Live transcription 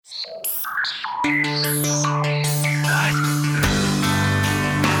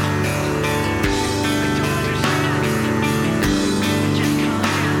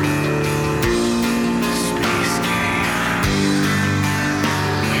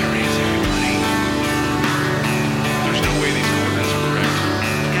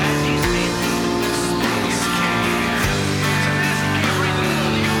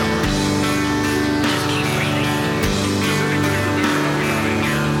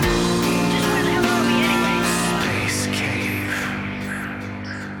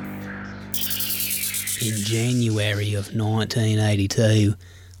In January of 1982,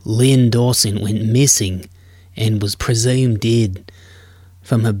 Lynn Dawson went missing and was presumed dead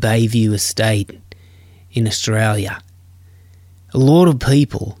from her Bayview estate in Australia. A lot of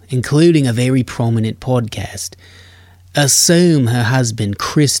people, including a very prominent podcast, assume her husband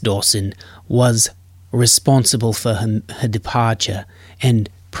Chris Dawson was responsible for her departure and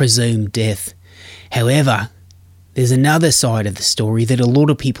presumed death. However, there's another side of the story that a lot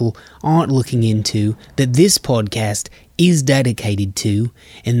of people aren't looking into, that this podcast is dedicated to,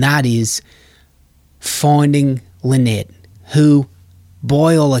 and that is finding Lynette, who,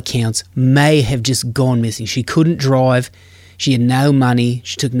 by all accounts, may have just gone missing. She couldn't drive, she had no money,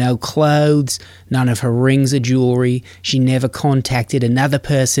 she took no clothes, none of her rings or jewellery, she never contacted another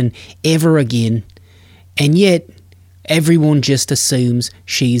person ever again, and yet everyone just assumes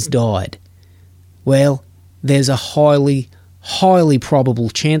she's died. Well, there's a highly probable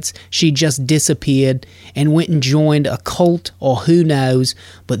chance she just disappeared and went and joined a cult or who knows,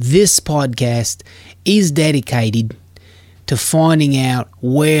 but this podcast is dedicated to finding out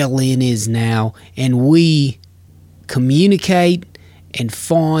where Lynn is now, and we communicate and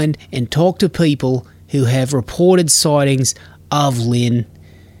find and talk to people who have reported sightings of Lynn.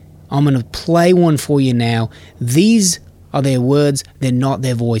 I'm going to play one for you now. These are their words, they're not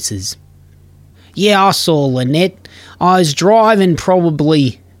their voices. Yeah, I saw Lynette. I was driving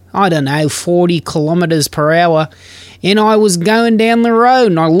probably, 40 kilometres per hour, and I was going down the road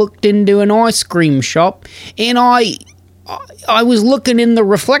and I looked into an ice cream shop, and I was looking in the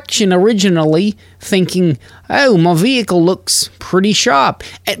reflection originally thinking, oh, my vehicle looks pretty sharp.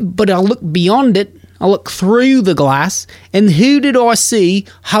 But I looked beyond it, I looked through the glass, and who did I see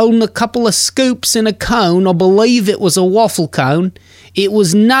holding a couple of scoops in a cone? I believe it was a waffle cone. It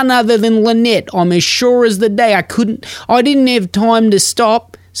was none other than Lynette. I'm as sure as the day. I didn't have time to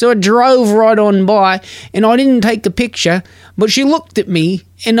stop, so I drove right on by, and I didn't take a picture, but she looked at me,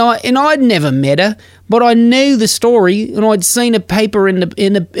 and I'd never met her, but I knew the story, and I'd seen a paper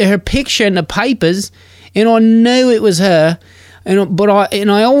her picture in the papers, and I knew it was her. But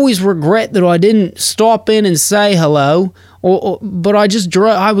I always regret that I didn't stop in and say hello, but I just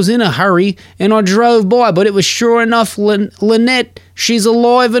drove. I was in a hurry and I drove by. But it was sure enough, Lynette. She's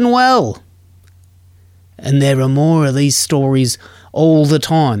alive and well. And there are more of these stories all the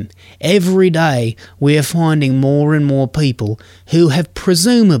time. Every day we are finding more and more people who have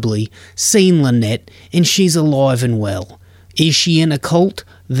presumably seen Lynette, and she's alive and well. Is she in a cult?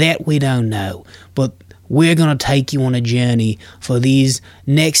 That we don't know, but we're going to take you on a journey for these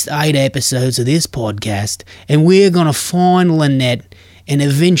next 8 episodes of this podcast, and we're going to find Lynette and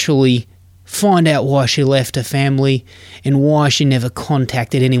eventually find out why she left her family and why she never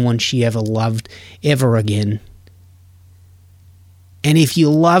contacted anyone she ever loved ever again. And if you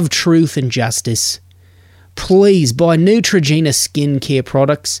love truth and justice, please buy Neutrogena skincare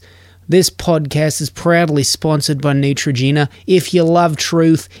products. This podcast is proudly sponsored by Neutrogena. If you love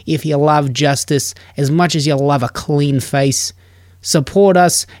truth, if you love justice, as much as you love a clean face, support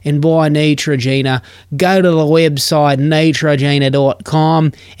us and buy Neutrogena. Go to the website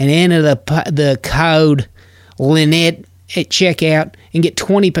neutrogena.com and enter the code Lynette at checkout and get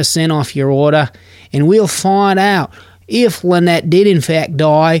 20% off your order. And we'll find out if Lynette did in fact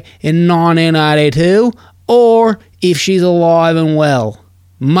die in 1982 or if she's alive and well.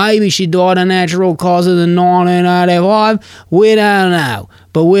 Maybe she died of natural causes in 1985. We don't know.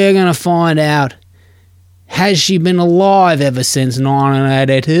 But we're going to find out. Has she been alive ever since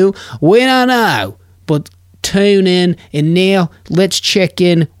 1982? We don't know. But tune in. And now let's check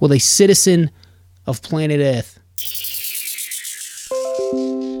in with a citizen of planet Earth.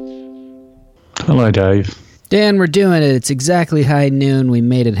 Hello, Dave. Dan, we're doing it. It's exactly high noon. We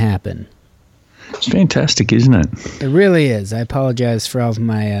made it happen. It's fantastic, isn't it? It really is. I apologize for all of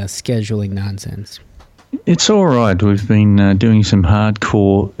my scheduling nonsense. It's all right. We've been doing some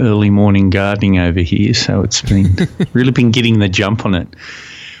hardcore early morning gardening over here, so it's been really been getting the jump on it.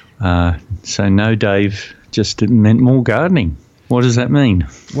 So no, Dave, just meant more gardening. What does that mean?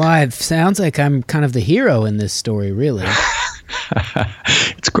 Well, it sounds like I'm kind of the hero in this story, really.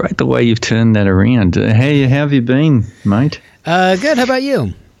 It's great the way you've turned that around. How have you been, mate? Good. How about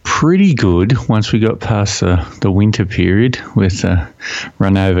you? Pretty good once we got past the winter period with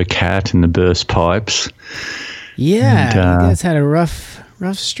run over cat and the burst pipes. Yeah, you guys had a rough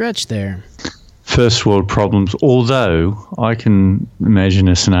stretch there. First world problems, although I can imagine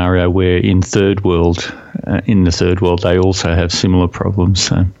a scenario where in the third world they also have similar problems.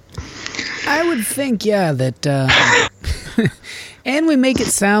 So I would think, yeah, that and we make it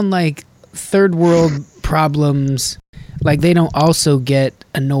sound like third world problems, like they don't also get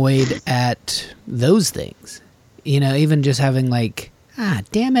annoyed at those things. You know, even just having like,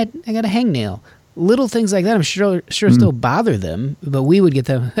 damn it, I got a hangnail. Little things like that, I'm sure still bother them, but we would get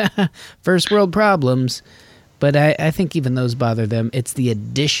them first world problems. But I think even those bother them. It's the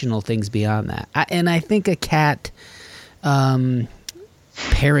additional things beyond that. And I think a cat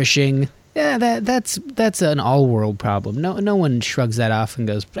perishing, that's an all-world problem. No one shrugs that off and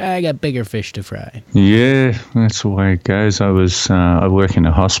goes, I got bigger fish to fry. Yeah, that's the way it goes. I work in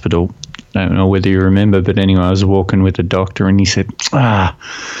a hospital. I don't know whether you remember, but anyway, I was walking with a doctor and he said, and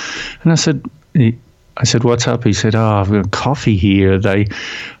I said, what's up? He said, I've got coffee here.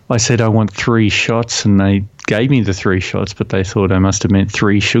 I said, I want 3 shots, and they gave me the 3 shots, but they thought I must have meant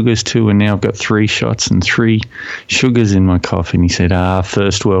 3 sugars too, and now I've got 3 shots and 3 sugars in my coffee. And he said,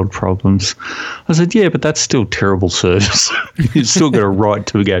 first world problems. I said, yeah, but that's still terrible service. You've still got a right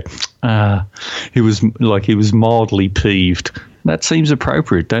to go, he was mildly peeved. That seems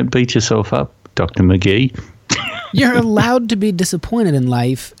appropriate. Don't beat yourself up, Dr. McGee. You're allowed to be disappointed in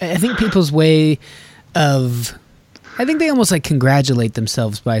life. I think people's way of... I think they almost like congratulate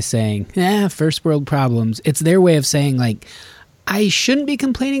themselves by saying, first world problems. It's their way of saying like, I shouldn't be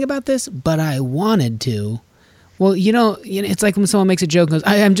complaining about this, but I wanted to. Well, you know, it's like when someone makes a joke and goes,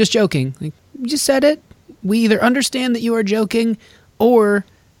 I'm just joking. Like, you just said it. We either understand that you are joking or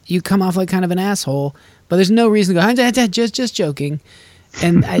you come off like kind of an asshole, but there's no reason to go, I'm just joking.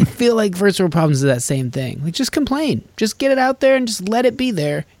 And I feel like first world problems is that same thing. Like, just complain. Just get it out there and just let it be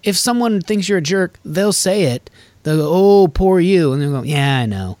there. If someone thinks you're a jerk, they'll say it. They'll go, oh, poor you. And they'll go, yeah, I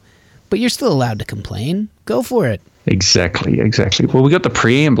know. But you're still allowed to complain. Go for it. Exactly. Well, we got the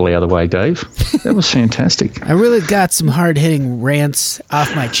preamble out of the way, Dave. That was fantastic. I really got some hard-hitting rants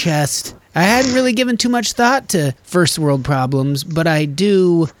off my chest. I hadn't really given too much thought to first world problems, but I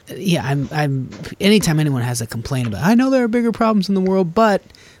do. Yeah, I'm. Anytime anyone has a complaint about, I know there are bigger problems in the world, but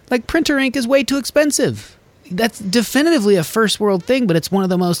like printer ink is way too expensive. That's definitively a first world thing, but it's one of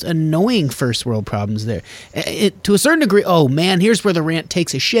the most annoying first world problems there. To a certain degree, oh man, here's where the rant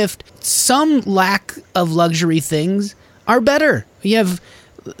takes a shift. Some lack of luxury things are better. You have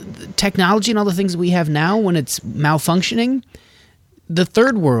technology and all the things we have now when it's malfunctioning. The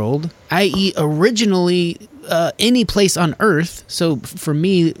third world, i.e. originally any place on Earth, so for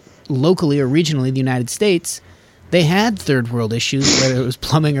me, locally or regionally, the United States, they had third world issues, whether it was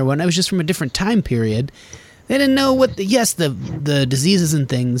plumbing or whatnot. It was just from a different time period. They didn't know what, the diseases and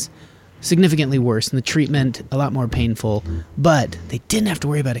things, significantly worse, and the treatment a lot more painful, but they didn't have to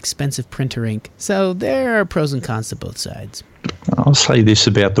worry about expensive printer ink. So there are pros and cons to both sides. I'll say this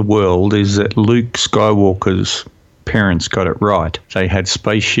about the world, is that Luke Skywalker's parents got it right. They had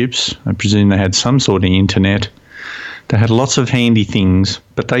spaceships. I presume they had some sort of internet. They had lots of handy things,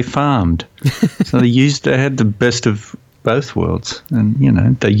 but they farmed. So they had the best of both worlds.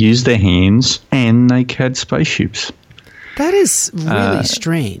 And, they used their hands and they had spaceships. That is really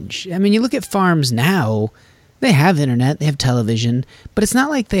strange. I mean, you look at farms now, they have internet, they have television, but it's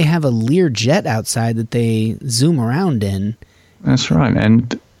not like they have a Lear jet outside that they zoom around in. That's right.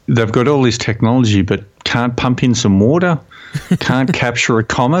 And they've got all this technology, but can't pump in some water, can't capture a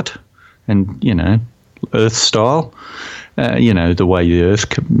comet, and, Earth style, the way the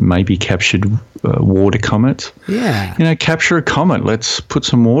Earth maybe captured water comets. Yeah. Capture a comet. Let's put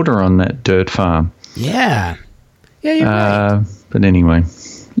some water on that dirt farm. Yeah. Yeah, you're right. But anyway,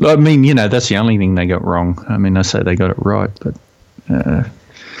 I mean, that's the only thing they got wrong. I mean, I say they got it right, but...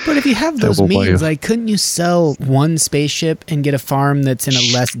 But if you have those means, like, couldn't you sell one spaceship and get a farm that's in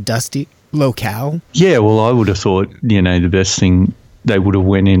a less dusty locale? Yeah, well, I would have thought, the best thing, they would have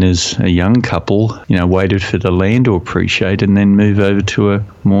went in as a young couple, waited for the land to appreciate and then move over to a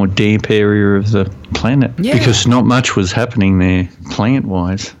more damp area of the planet. Yeah. Because not much was happening there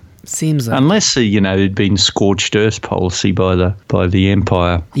plant-wise. Seems like, unless it'd been scorched earth policy by the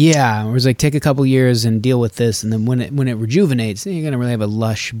empire. Yeah, it was like take a couple years and deal with this, and then when it rejuvenates, then you're gonna really have a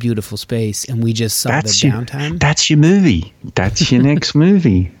lush, beautiful space. And we just saw downtime. That's your movie. That's your next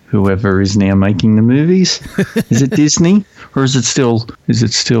movie. Whoever is now making the movies, is it Disney or is it still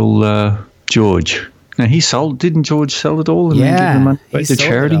George? Now, didn't George sell it all and then give the money back to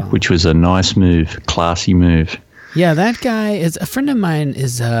charity? Which was a nice move, classy move. Yeah, that guy is a friend of mine.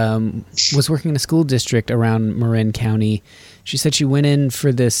 Was working in a school district around Marin County. She said she went in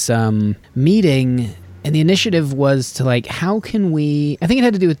for this meeting, and the initiative was to how can we? I think it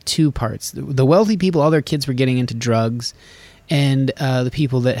had to do with two parts: the wealthy people, all their kids were getting into drugs, and the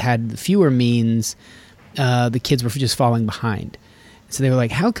people that had fewer means, the kids were just falling behind. So they were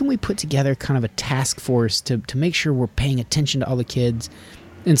like, how can we put together kind of a task force to make sure we're paying attention to all the kids?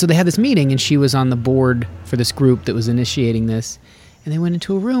 And so they had this meeting, and she was on the board for this group that was initiating this. And they went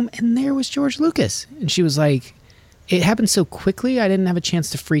into a room, and there was George Lucas. And she was like, it happened so quickly, I didn't have a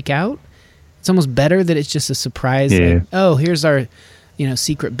chance to freak out. It's almost better that it's just a surprise. Yeah. Like, oh, here's our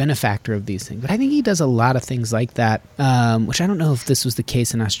secret benefactor of these things. But I think he does a lot of things like that, which I don't know if this was the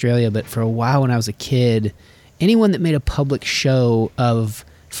case in Australia, but for a while when I was a kid, anyone that made a public show of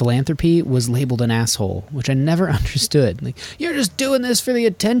philanthropy was labeled an asshole, which I never understood. Like, you're just doing this for the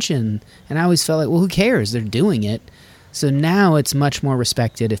attention. And I always felt like, well, who cares? They're doing it. So now it's much more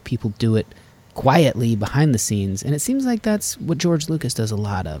respected if people do it quietly behind the scenes. And it seems like that's what George Lucas does a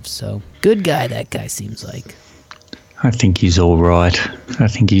lot of. So good guy, that guy seems like. I think he's all right.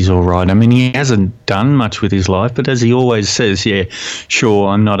 I mean, he hasn't done much with his life, but as he always says, yeah, sure,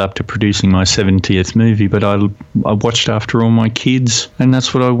 I'm not up to producing my 70th movie, but I watched after all my kids, and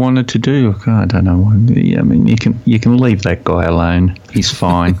that's what I wanted to do. I don't know. I mean, you can leave that guy alone. He's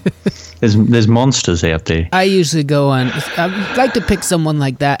fine. There's monsters out there. I usually go on. I like to pick someone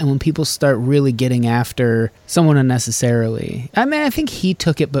like that, and when people start really getting after someone unnecessarily, I mean, I think he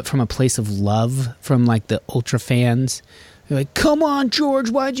took it, but from a place of love, from the ultra fans. They're like, "Come on, George,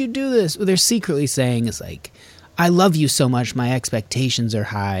 why'd you do this?" What they're secretly saying is like, "I love you so much, my expectations are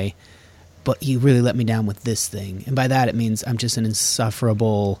high, but you really let me down with this thing." And by that, it means I'm just an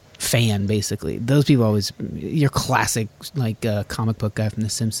insufferable fan, basically. Those people always, your classic, comic book guy from The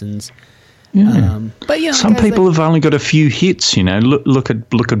Simpsons. Yeah. But some people have only got a few hits. Look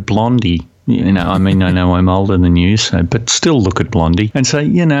at Blondie. I mean, I know I'm older than you, but still look at Blondie and say,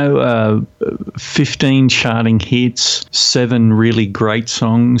 15 charting hits, 7 really great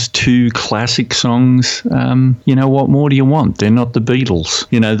songs, 2 classic songs. What more do you want? They're not the Beatles.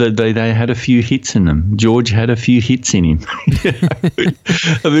 They had a few hits in them. George had a few hits in him.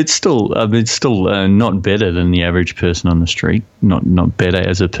 It's still not better than the average person on the street. Not better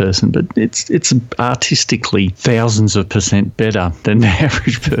as a person, but it's artistically thousands of % better than the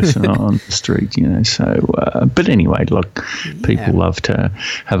average person on the street. But anyway, look, people love to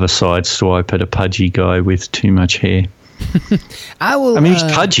have a side swipe at a pudgy guy with too much hair. I mean, he's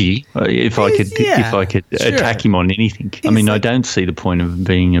pudgy. If I could attack him on anything, I don't see the point of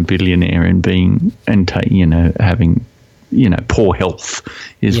being a billionaire and having poor health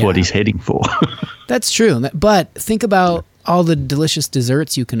is what he's heading for. That's true. But think about all the delicious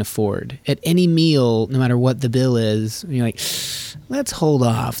desserts you can afford at any meal, no matter what the bill is. You're like, let's hold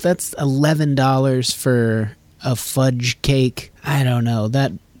off. That's $11 for a fudge cake. I don't know.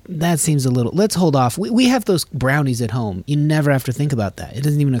 That seems a little... Let's hold off. We have those brownies at home. You never have to think about that. It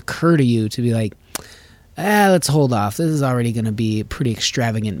doesn't even occur to you to be like, let's hold off. This is already going to be a pretty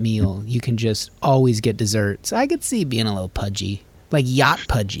extravagant meal. You can just always get desserts. I could see being a little pudgy. Like yacht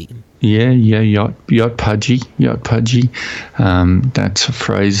pudgy. Yeah, yacht pudgy. That's a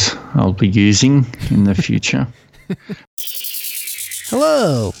phrase I'll be using in the future.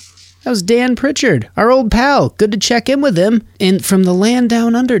 Hello. That was Dan Pritchard, our old pal. Good to check in with him. And from the land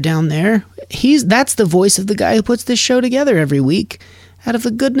down under down there, that's the voice of the guy who puts this show together every week out of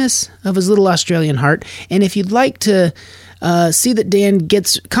the goodness of his little Australian heart. And if you'd like to see that Dan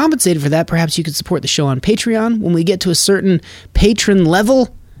gets compensated for that, perhaps you could support the show on Patreon. When we get to a certain patron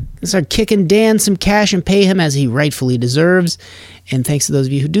level, we'll start kicking Dan some cash and pay him as he rightfully deserves. And thanks to those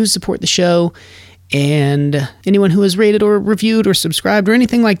of you who do support the show, and anyone who has rated or reviewed or subscribed or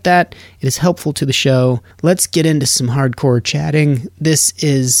anything like that, it is helpful to the show. Let's get into some hardcore chatting. This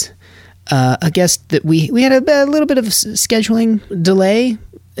is a guest that we had a little bit of scheduling delay,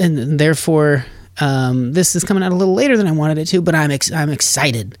 and therefore this is coming out a little later than I wanted it to, but I'm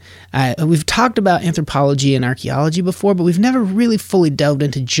excited. We've talked about anthropology and archaeology before, but we've never really fully delved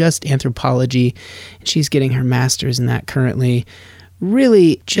into just anthropology. She's getting her master's in that currently.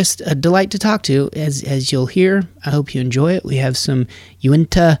 Really just a delight to talk to, as you'll hear. I hope you enjoy it. We have some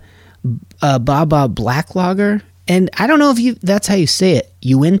Uinta Baba Black Lager, and I don't know if that's how you say it.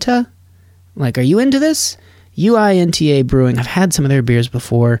 Uinta? Like, are you into this? UINTA Brewing. I've had some of their beers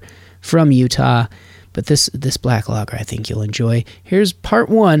before from Utah, but this Black Lager I think you'll enjoy. Here's part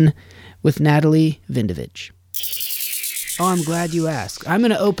 1 with Natalie Vindivich. Oh, I'm glad you asked. I'm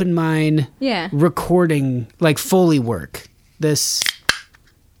going to open mine Yeah. recording, like Foley work. This,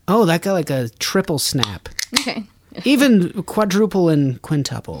 oh, that got like a triple snap. Okay. Even quadruple and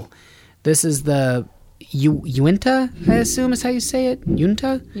quintuple. This is the Uinta, I assume is how you say it.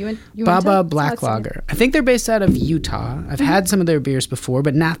 Uinta? Baba Black Lager. I think they're based out of Utah. I've had some of their beers before,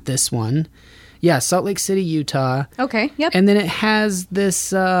 but not this one. Yeah, Salt Lake City, Utah. Okay, yep. And then it has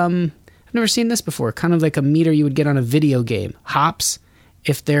this, I've never seen this before, kind of like a meter you would get on a video game. Hops,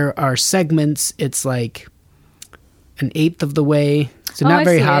 if there are segments, it's like an eighth of the way. So not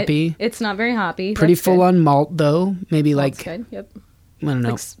very hoppy. It's not very hoppy. Pretty full on malt, though. Maybe Malt's like, good. Yep. I don't know.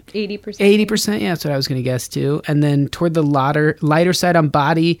 Like 80%. 80%, yeah, that's what I was going to guess too. And then toward the lighter side on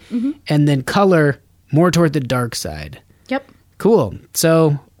body, and then color more toward the dark side. Yep. Cool.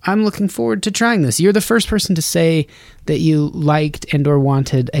 So I'm looking forward to trying this. You're the first person to say that you liked and or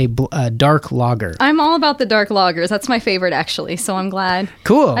wanted a dark lager. I'm all about the dark lagers. That's my favorite, actually. So I'm glad.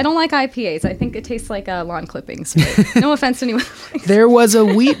 Cool. I don't like IPAs. I think it tastes like lawn clippings. But no offense to anyone. There was a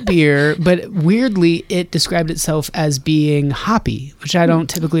wheat beer, but weirdly, it described itself as being hoppy, which I don't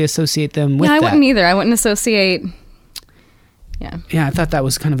typically associate them with. Yeah, I that. wouldn't either. I wouldn't associate. Yeah. Yeah, I thought that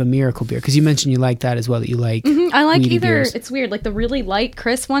was kind of a miracle beer because you mentioned you like that as well. That you like. I like weedy either. beers. It's weird, like the really light,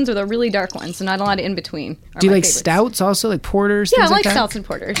 crisp ones or the really dark ones. So not a lot of in between. Do you like stouts also, like porters? Yeah, I things like that? stouts and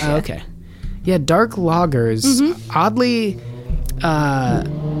porters. Oh, okay. Yeah, dark lagers, oddly,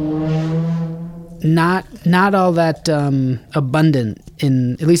 not all that abundant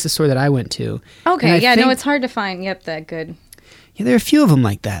in at least the store that I went to. Okay, And I think, it's hard to find. Yep, that good. Yeah, there are a few of them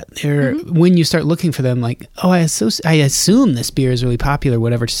like that. They're when you start looking for them, like, oh, I assume this beer is really popular,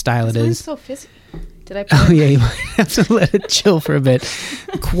 whatever style it Mine's is. so fizzy. Did I? Oh yeah, you might have to let it chill for a bit.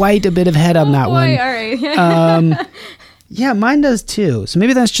 Quite a bit of head on that boy, one. All right. Yeah, mine does too. So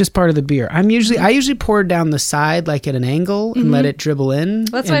maybe that's just part of the beer. I usually pour it down the side, like at an angle, and let it dribble in.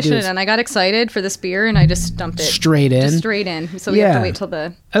 That's what I should have done. I got excited for this beer and I just dumped it straight in. Just straight in. So we have to wait till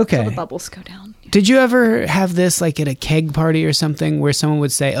the bubbles go down. Did you ever have this like at a keg party or something where someone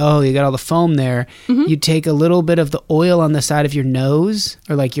would say, oh, you got all the foam there. You take a little bit of the oil on the side of your nose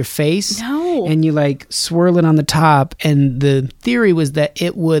or like your face. No. And you like swirl it on the top. And the theory was that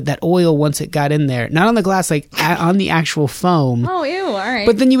that oil, once it got in there, not on the glass, like on the actual foam. Oh, ew. All right.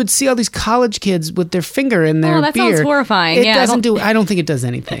 But then you would see all these college kids with their finger in their that beer. sounds horrifying. It doesn't do. I don't think it does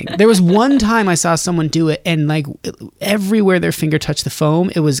anything. There was one time I saw someone do it, and like everywhere their finger touched the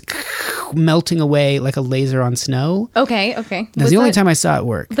foam, it was melting away like a laser on snow. Okay. That's the only time I saw it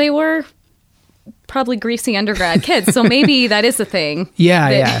work. They were probably greasy undergrad kids, so maybe that is a thing.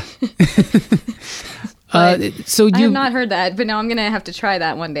 Yeah. So I have not heard that, but now I'm gonna have to try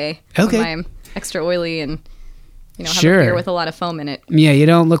that one day. Okay. When I'm extra oily and have Sure. a beer with a lot of foam in it. Yeah, you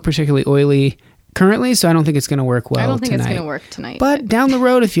don't look particularly oily currently, so I don't think it's going to work well. I don't think tonight. it's going to work tonight. But down the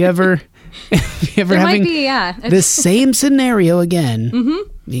road, if you ever there having might be, the same scenario again,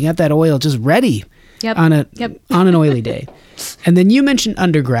 you got that oil just ready on an oily day. And then you mentioned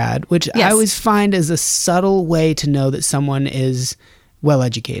undergrad, which I always find is a subtle way to know that someone is well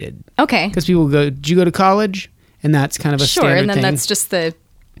educated. Okay. Because people go, did you go to college? And that's kind of a standard and then thing. that's just the...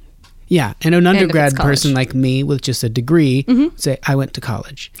 Yeah, and an undergrad college. person like me with just a degree would say, I went to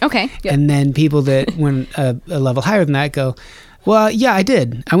college. Okay. Yep. And then people that went a level higher than that go, well, yeah, I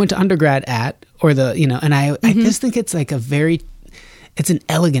did. I went to undergrad at, or the, and I just think it's like it's an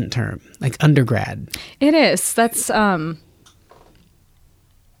elegant term, like undergrad. It is. That's,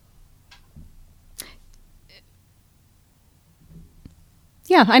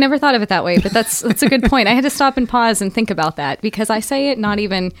 yeah, I never thought of it that way, but that's a good point. I had to stop and pause and think about that because I say it not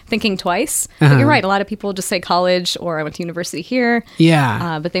even thinking twice. But you're right. A lot of people just say college or I went to university here.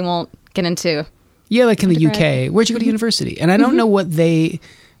 Yeah. But they won't get into... Yeah, like in the UK. Where'd you go to university? And I don't know what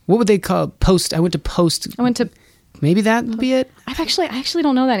would they call post? I went to... Maybe that would be it? I actually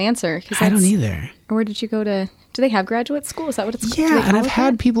don't know that answer. I don't either. Or where did you go to... Do they have graduate school? Is that what it's called? Yeah, and I've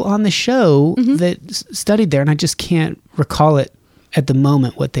had people on the show that studied there, and I just can't recall it at the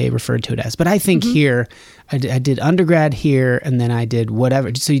moment what they referred to it as. But I think here, I did undergrad here, and then I did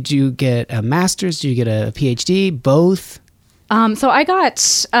whatever. So did you get a master's? Did you get a PhD? Both? So I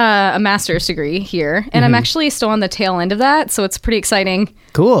got a master's degree here, and I'm actually still on the tail end of that, so it's pretty exciting.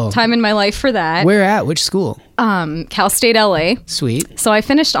 Cool. Time in my life for that. Where at? Which school? Cal State LA. Sweet. So I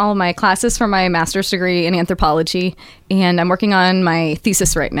finished all of my classes for my master's degree in anthropology, and I'm working on my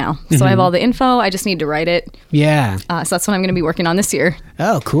thesis right now. So I have all the info. I just need to write it. Yeah. So that's what I'm going to be working on this year.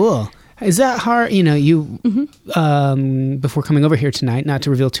 Oh, cool. Is that hard? You know, before coming over here tonight, not to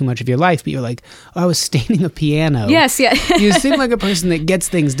reveal too much of your life, but you're like, oh, I was staining a piano. Yes, yeah. You seem like a person that gets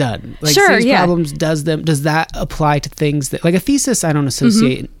things done. Like, sure, sees yeah. problems, does them. Does that apply to things that, like a thesis, I don't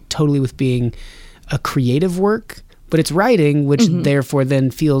associate totally with being a creative work, but it's writing, which therefore then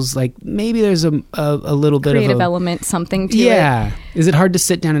feels like maybe there's a little bit creative of a element, something to it. Yeah. Is it hard to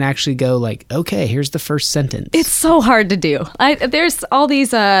sit down and actually go like, okay, here's the first sentence? It's so hard to do. There's all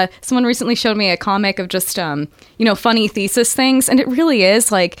these, someone recently showed me a comic of just, funny thesis things. And it really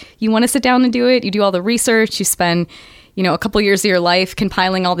is like, you want to sit down and do it. You do all the research. You spend, a couple years of your life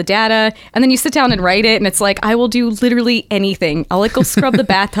compiling all the data. And then you sit down and write it. And it's like, I will do literally anything. I'll go scrub the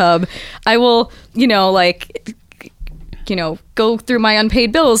bathtub. I will, go through my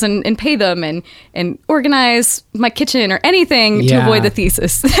unpaid bills and pay them and organize my kitchen or anything to avoid the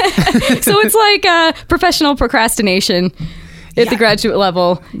thesis. So it's like professional procrastination at the graduate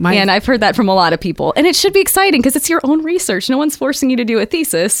level. And I've heard that from a lot of people. And it should be exciting because it's your own research. No one's forcing you to do a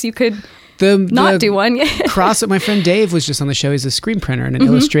thesis. You could not do one. My friend Dave was just on the show. He's a screen printer and an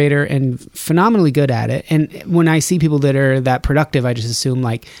illustrator and phenomenally good at it. And when I see people that are that productive, I just assume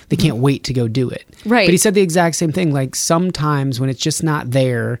like they can't wait to go do it. Right. But he said the exact same thing. Like sometimes when it's just not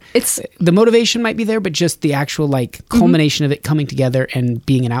there, the motivation might be there, but just the actual like culmination of it coming together and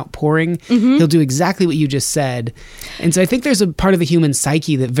being an outpouring, he'll do exactly what you just said. And so I think there's a part of the human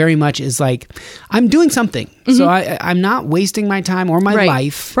psyche that very much is like, I'm doing something. So I'm not wasting my time or my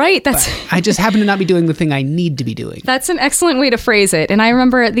life. Right. I just happen to not be doing the thing I need to be doing. That's an excellent way to phrase it. And I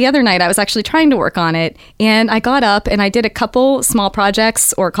remember the other night I was actually trying to work on it and I got up and I did a couple small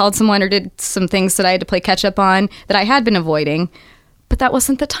projects or called someone or did some things that I had to play catch up on that I had been avoiding. But that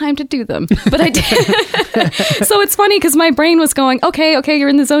wasn't the time to do them. But I did. So it's funny because my brain was going, okay, you're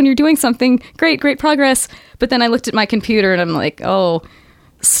in the zone. You're doing something. Great progress. But then I looked at my computer and I'm like, oh,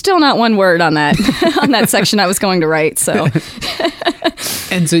 still not one word on that on that section I was going to write. So,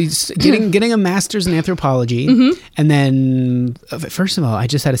 and so getting a master's in anthropology, and then first of all, I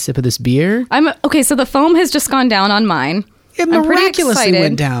just had a sip of this beer. So the foam has just gone down on mine. It miraculously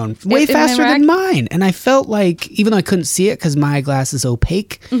went down way faster than mine, and I felt like even though I couldn't see it because my glass is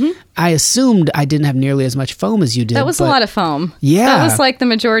opaque, I assumed I didn't have nearly as much foam as you did. That was a lot of foam. Yeah, that was like the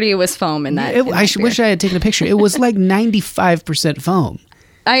majority was foam in that. Wish I had taken a picture. It was like 95% foam.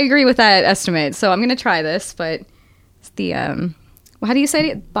 I agree with that estimate. So I'm going to try this, but it's the, how do you say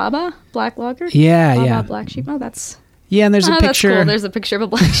it? Baba? Black lager? Yeah. Black sheep. Oh, that's... Yeah, and there's a picture. That's cool. There's a picture of a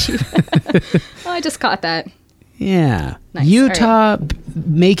black sheep. Oh, I just caught that. Yeah. Nice. Utah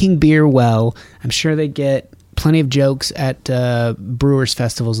making beer well. I'm sure they get plenty of jokes at brewers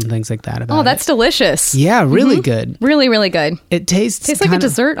festivals and things like that about Oh, that's delicious. Yeah, really good. Really, really good. It tastes like a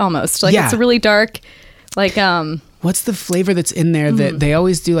dessert almost. Like it's a really dark, like... What's the flavor that's in there that they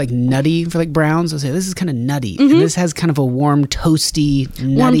always do like nutty for like browns? I'll say this is kind of nutty. And this has kind of a warm, toasty,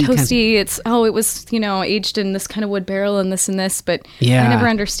 nutty. Warm, toasty. It was, aged in this kind of wood barrel and this, but I never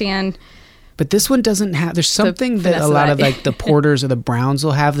understand. But this one doesn't have, there's something that a lot of like the porters or the browns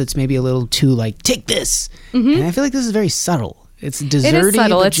will have that's maybe a little too like, take this. And I feel like this is very subtle. It's desserty. It is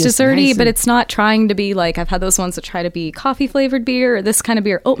subtle. It's desserty, nice but it's not trying to be like, I've had those ones that try to be coffee flavored beer or this kind of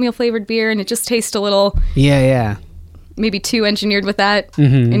beer, oatmeal flavored beer, and it just tastes a little... Yeah. Maybe too engineered with that,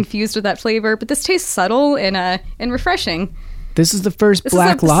 infused with that flavor. But this tastes subtle and refreshing. This is the first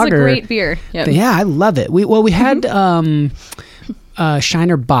black lager. This is a great beer. Yep. Yeah, I love it. We had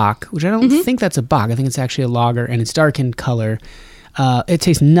Shiner Bock, which I don't think that's a Bock. I think it's actually a lager, and it's dark in color. It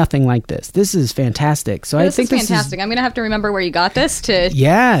tastes nothing like this. This is fantastic. So I think this is fantastic. I'm going to have to remember where you got this to...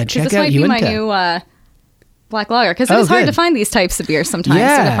 Yeah, check this out might be my new black lager. Because it's hard to find these types of beers sometimes.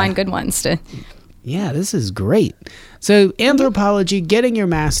 So to find good ones to... Yeah, this is great. So anthropology, getting your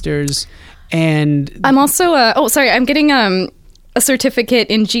master's, and... I'm also... I'm getting a certificate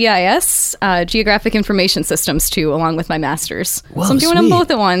in GIS, Geographic Information Systems, too, along with my master's. Whoa, so I'm doing them both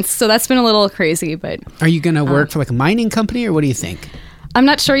at once. So that's been a little crazy, but... Are you going to work for like a mining company, or what do you think? I'm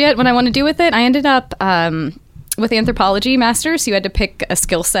not sure yet what I want to do with it. I ended up with anthropology master's. You had to pick a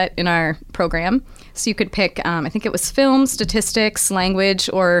skill set in our program. So you could pick, I think it was film, statistics, language,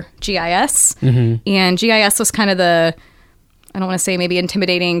 or GIS. And GIS was kind of the, I don't want to say maybe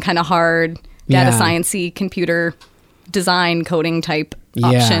intimidating, kind of hard, data science-y, computer design, coding type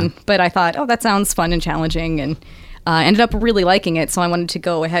option. But I thought, that sounds fun and challenging, and ended up really liking it. So I wanted to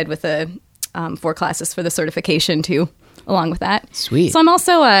go ahead with the 4 classes for the certification too, along with that. Sweet. So I'm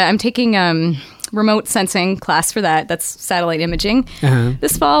also, I'm taking... remote sensing class for that. That's satellite imaging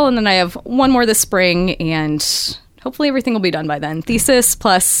this fall. And then I have one more this spring and hopefully everything will be done by then. Thesis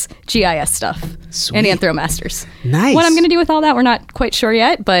plus GIS stuff. Sweet. And Anthro Masters. Nice. What I'm going to do with all that, we're not quite sure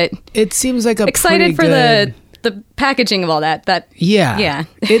yet, but it seems like a excited for pretty good... the packaging of all that. Yeah.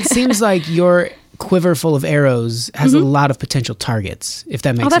 It seems like your quiver full of arrows has a lot of potential targets, if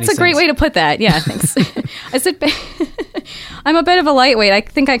that makes any sense. Oh, that's a great way to put that. Yeah, thanks. I'm a bit of a lightweight. I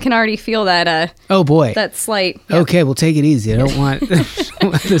think I can already feel that. Oh boy, that slight. Yeah. Okay, well, take it easy. I don't want.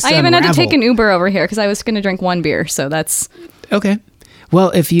 I even had to take an Uber over here because I was going to drink one beer. So that's okay.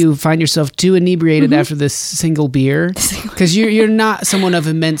 Well, if you find yourself too inebriated after this single beer, because you're not someone of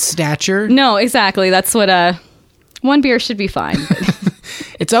immense stature. No, exactly. That's what one beer should be fine.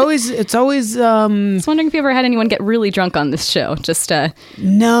 It's always. I was wondering if you ever had anyone get really drunk on this show. Just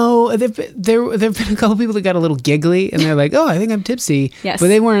no, there've been a couple people that got a little giggly, and they're like, "Oh, I think I'm tipsy." Yes, but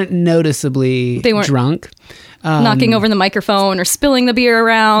they weren't noticeably drunk. Knocking over the microphone or spilling the beer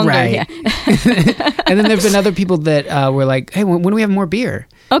around. Right. And then there've been other people that were like, "Hey, when do we have more beer?"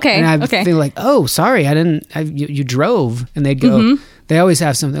 Okay. And I feel like, "Oh, sorry, I didn't. You drove," and they'd go. They always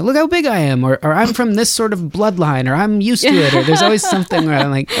have something. Look how big I am, or I'm from this sort of bloodline, or I'm used to it, or there's always something where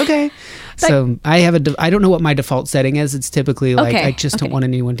I'm like, okay. So I don't know what my default setting is. It's typically like I just don't want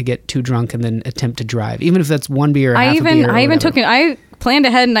anyone to get too drunk and then attempt to drive, even if that's one beer. Or half a beer I planned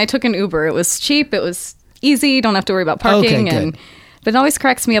ahead and I took an Uber. It was cheap. It was easy. You don't have to worry about parking. But it always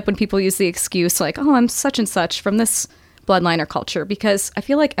cracks me up when people use the excuse like, "Oh, I'm such and such from this bloodline or culture," because I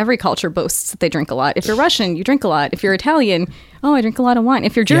feel like every culture boasts that they drink a lot. If you're Russian, you drink a lot. If you're Italian, oh, I drink a lot of wine.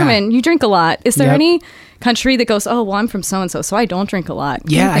 If you're German, you drink a lot. Is there any country that goes, "Oh, well, I'm from so-and-so, so I don't drink a lot"?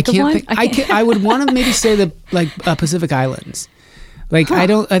 I can't think. I would want to maybe say the Pacific Islands. I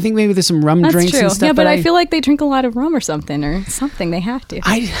think maybe there's some rum drinks and stuff. Yeah, but I feel like they drink a lot of rum or something. They have to.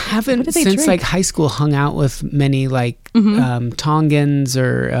 I haven't since like high school hung out with many Tongans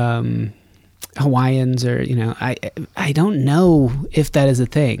or Hawaiians, or I don't know if that is a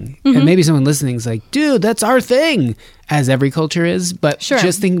thing. And maybe someone listening is like, "Dude, that's our thing," as every culture is. But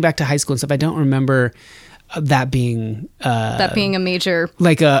just thinking back to high school and stuff, I don't remember that being a major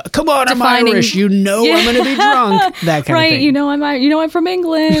come on, I'm Irish, I'm gonna be drunk, that kind of thing. I'm from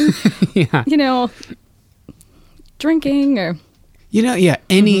England. Drinking or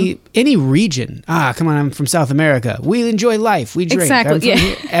any region. Come on, I'm from South America. We enjoy life. We drink. Exactly.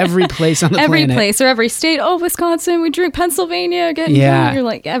 Every place on the every planet. Every place or every state. Oh, Wisconsin, we drink. Pennsylvania, getting drunk. You're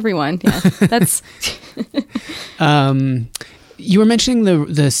like everyone. Yeah, that's. You were mentioning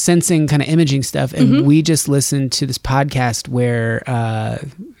the sensing kind of imaging stuff, and we just listened to this podcast where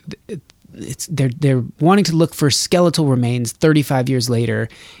they're wanting to look for skeletal remains 35 years later,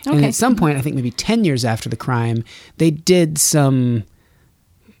 and at some point, I think maybe 10 years after the crime, they did some.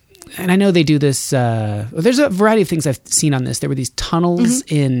 And I know they do this. There's a variety of things I've seen on this. There were these tunnels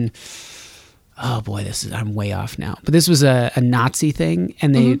in. Oh boy, I'm way off now. But this was a Nazi thing,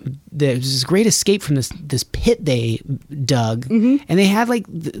 and there was this great escape from this pit they dug, and they had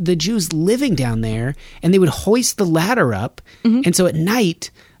the Jews living down there, and they would hoist the ladder up, and so at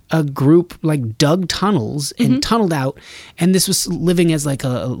night a group dug tunnels and tunneled out, and this was living as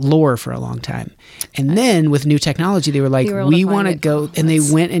a lore for a long time. And then with new technology, they were like, we want to go, and they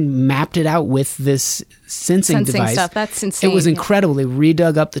went and mapped it out with this sensing device. Stuff. That's insane. It was incredible. They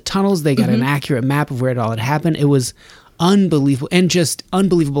redug up the tunnels. They got an accurate map of where it all had happened. It was unbelievable, and just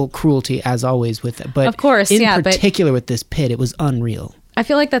unbelievable cruelty as always with it. But of course, in particular with this pit, it was unreal. I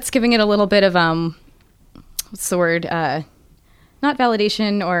feel like that's giving it a little bit of what's the word? Not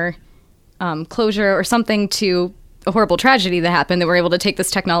validation or closure or something to a horrible tragedy that happened, that we're able to take this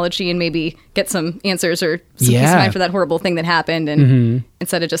technology and maybe get some answers or some peace of mind for that horrible thing that happened, and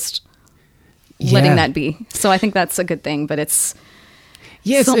instead of just letting that be. So I think that's a good thing, but it's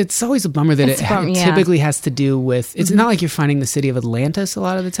it's always a bummer that it typically has to do with, it's not like you're finding the city of Atlantis a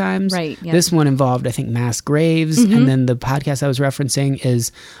lot of the times. Right. Yeah. This one involved, I think, mass graves, and then the podcast I was referencing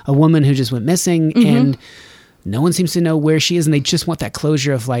is a woman who just went missing, and no one seems to know where she is, and they just want that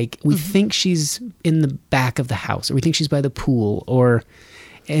closure of we think she's in the back of the house, or we think she's by the pool,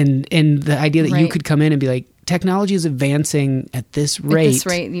 and the idea that you could come in and be like, technology is advancing at this rate. At this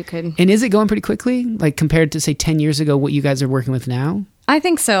rate, you could. And is it going pretty quickly, compared to say 10 years ago, what you guys are working with now? I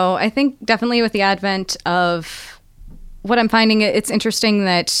think so. I think definitely with the advent of what I'm finding, it's interesting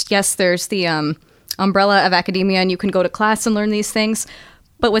that yes, there's the umbrella of academia, and you can go to class and learn these things.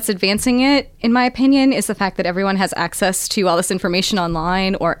 But what's advancing it, in my opinion, is the fact that everyone has access to all this information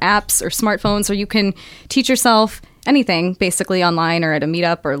online, or apps or smartphones, or you can teach yourself anything basically online or at a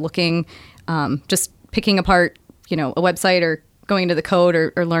meetup, or looking, just picking apart, a website, or going into the code,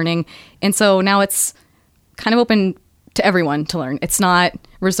 or learning. And so now it's kind of open to everyone to learn. It's not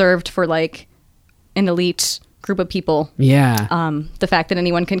reserved for an elite group of people. Yeah. The fact that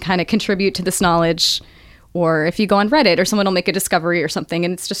anyone can kind of contribute to this knowledge, or if you go on Reddit or someone will make a discovery or something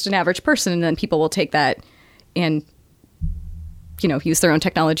and it's just an average person, and then people will take that and, use their own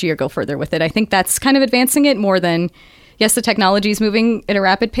technology or go further with it. I think that's kind of advancing it more than, yes, the technology is moving at a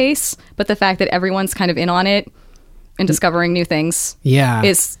rapid pace, but the fact that everyone's kind of in on it and discovering new things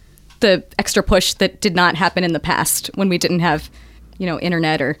is the extra push that did not happen in the past when we didn't have,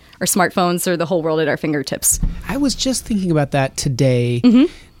 internet or smartphones or the whole world at our fingertips. I was just thinking about that today.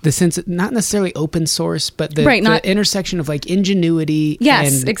 The sense of not necessarily open source, but the intersection of like ingenuity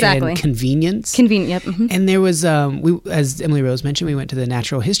and convenience. Convenient, yep. And there was, as Emily Rose mentioned, we went to the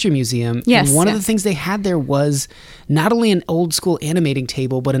Natural History Museum. Yes, and one of the things they had there was not only an old school animating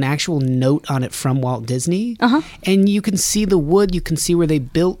table, but an actual note on it from Walt Disney. And you can see the wood, you can see where they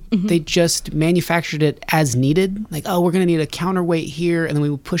built, they just manufactured it as needed. Like, oh, we're going to need a counterweight here, and then we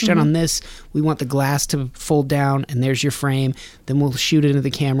will push down on this. We want the glass to fold down, and there's your frame. Then we'll shoot it into the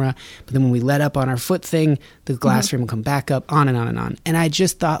camera. But then when we let up on our foot thing, the glass frame will come back up, on and on and on. And I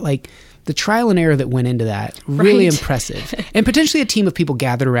just thought, like, the trial and error that went into that, really impressive. And potentially a team of people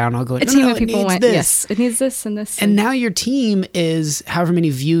gathered around all going, no, it needs this. Yes, it needs this and this. And now your team is however many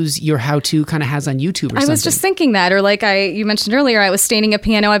views your how-to kind of has on YouTube or something. I was just thinking that, or like you mentioned earlier, I was staining a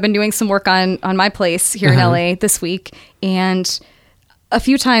piano. I've been doing some work on my place here in LA this week. And a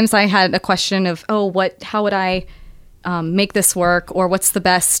few times I had a question of, how would I make this work, or what's the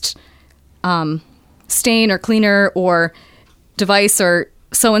best stain or cleaner or device or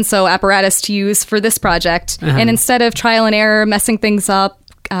so-and-so apparatus to use for this project. And instead of trial and error, messing things up,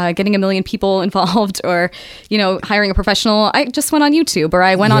 getting a million people involved, or, hiring a professional, I just went on YouTube, or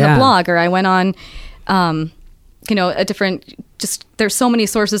I went on a blog, or I went on, a different, just there's so many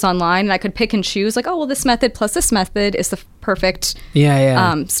sources online, and I could pick and choose, like, this method plus this method is the perfect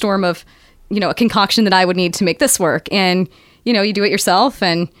storm of, a concoction that I would need to make this work. And, you do it yourself.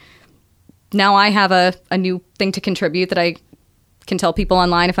 And now I have a new thing to contribute that I can tell people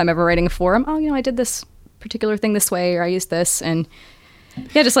online if I'm ever writing a forum, I did this particular thing this way, or I used this. And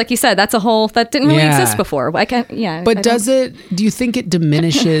just like you said, that's that didn't really exist before. But do you think it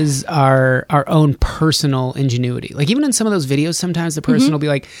diminishes our own personal ingenuity? Like, even in some of those videos, sometimes the person will be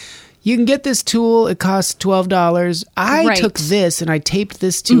like, you can get this tool, it costs $12. I took this and I taped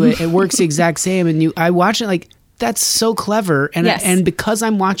this to it. It works the exact same. And I watch it like, that's so clever. And and because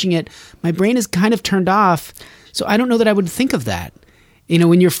I'm watching it, my brain is kind of turned off. So I don't know that I would think of that.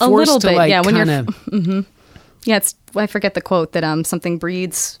 When you're forced to like kind of... Yeah, I forget the quote that something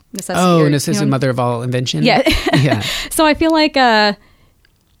breeds necessity. Necessity, mother of all invention. Yeah. So I feel like a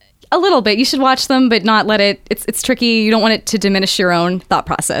little bit. You should watch them, but not let it. It's tricky. You don't want it to diminish your own thought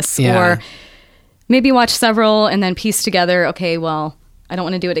process. Or maybe watch several and then piece together. Okay, well, I don't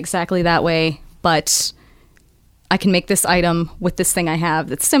want to do it exactly that way, but I can make this item with this thing I have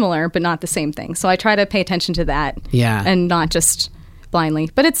that's similar, but not the same thing. So I try to pay attention to that. And not just blindly.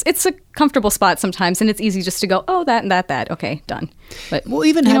 But it's a comfortable spot sometimes, and it's easy just to go, that and that. Okay, done. But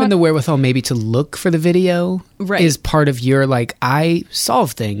even having the wherewithal maybe to look for the video is part of your, like, I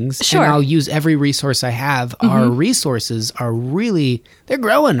solve things, and I'll use every resource I have. Our resources are really, they're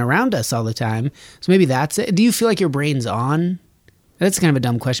growing around us all the time. So maybe that's it. Do you feel like your brain's on? That's kind of a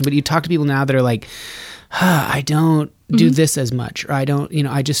dumb question, but you talk to people now that are like, I don't do this as much, or I don't,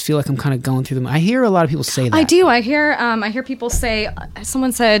 I just feel like I'm kind of going through them. I hear a lot of people say that. I do. I hear people say,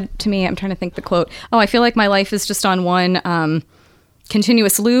 someone said to me, I'm trying to think the quote, I feel like my life is just on one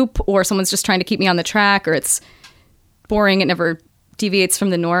continuous loop, or someone's just trying to keep me on the track, or it's boring. It never deviates from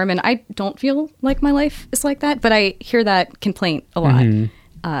the norm. And I don't feel like my life is like that, but I hear that complaint a lot.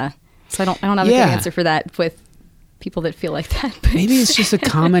 So I don't have a good answer for that with people that feel like that. But maybe it's just a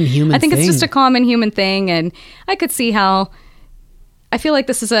common human thing. I think it's just a common human thing, and I could see how, I feel like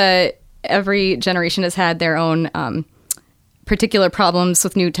this is every generation has had their own particular problems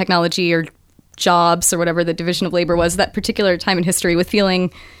with new technology or jobs or whatever the division of labor was that particular time in history, with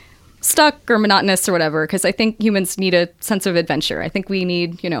feeling stuck or monotonous or whatever. Because I think humans need a sense of adventure. I think we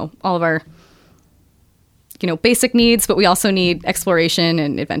need, all of our basic needs, but we also need exploration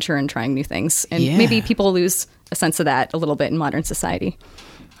and adventure and trying new things. And maybe people lose a sense of that a little bit in modern society.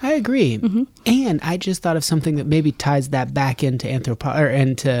 I agree. And I just thought of something that maybe ties that back into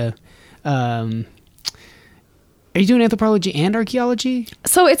are you doing anthropology and archaeology?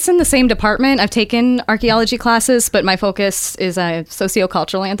 So it's in the same department. I've taken archaeology classes, but my focus is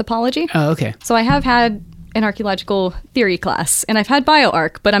sociocultural anthropology. Oh, okay. So I have had an archaeological theory class, and I've had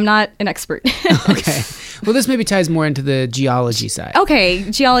bioarc, but I'm not an expert. Okay. Well, this maybe ties more into the geology side. Okay,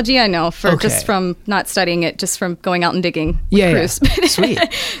 geology I know just from not studying it, just from going out and digging with crews. Yeah. Sweet.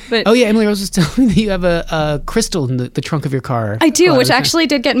 But oh yeah, Emily Rose was telling me that you have a crystal in the trunk of your car. I do, which actually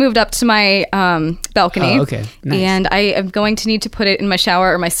did get moved up to my balcony. Oh, okay. Nice. And I am going to need to put it in my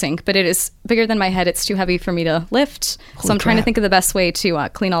shower or my sink, but it is bigger than my head. It's too heavy for me to lift. So I'm trying to think of the best way to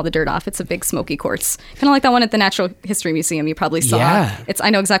clean all the dirt off. It's a big smoky quartz. Kind of like that one at the Natural History Museum you probably saw. Yeah. I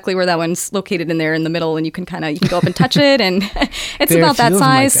know exactly where that one's located in there in the middle, and you can go up and touch it, and it's about that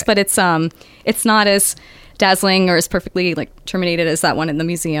size, but it's not as dazzling or as perfectly like terminated as that one in the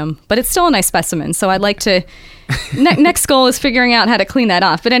museum, but it's still a nice specimen. So I'd like to next goal is figuring out how to clean that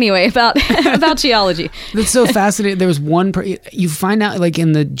off. But anyway, about geology. That's so fascinating. There was one you find out like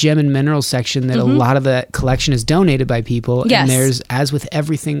in the gem and mineral section that a lot of the collection is donated by people. Yes. And there's, as with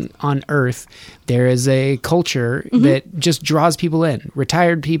everything on Earth, there is a culture that just draws people in.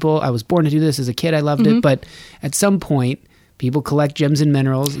 Retired people. I was born to do this as a kid. I loved it. But at some point, people collect gems and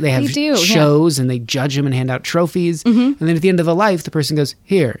minerals. They have shows and they judge them and hand out trophies. And then at the end of the life, the person goes,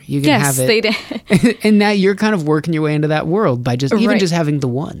 here, you can have it. They did. And now you're kind of working your way into that world by just having the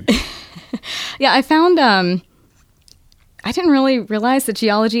one. Yeah, I found I didn't really realize that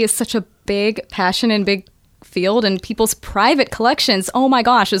geology is such a big passion and big field, and people's private collections, oh my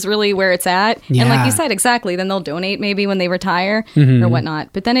gosh, is really where it's at. Yeah. And like you said, exactly, then they'll donate maybe when they retire or whatnot.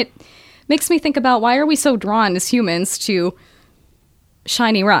 But then it makes me think about, why are we so drawn as humans to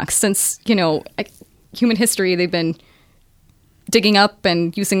shiny rocks? Since, human history, they've been digging up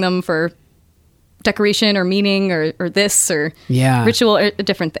and using them for decoration or meaning or this or ritual or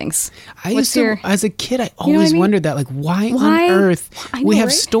different things. As a kid, I always wondered that, like, why on earth we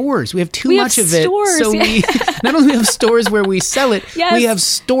have stores? We have too much of it. So we not only have stores where we sell it, we have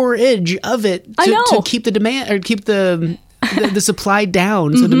storage of it to keep the demand or keep the supply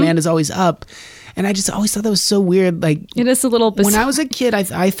down, so demand is always up. And I just always thought that was so weird. Like, it is a little bizarre. When I was a kid,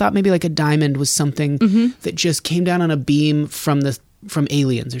 I thought maybe like a diamond was something that just came down on a beam from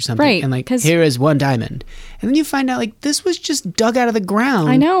aliens or something. Right. And like, here is one diamond. And then you find out like this was just dug out of the ground.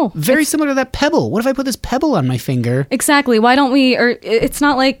 I know. Very similar to that pebble. What if I put this pebble on my finger? Exactly. Why don't we, or it's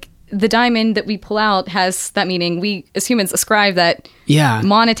not like the diamond that we pull out has that meaning. We as humans ascribe that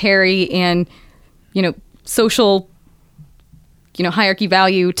monetary and, social, hierarchy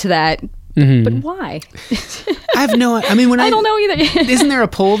value to that. But why? I have no. I mean, I don't know either. Isn't there a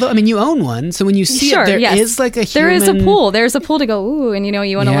pool though? I mean, you own one, so when you see it, there is like a human. There is a pool. There's a pool to go. Ooh, and you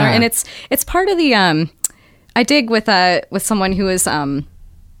want to learn, and it's part of the. I dig with someone who is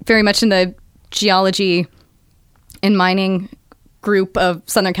very much in the geology and mining group of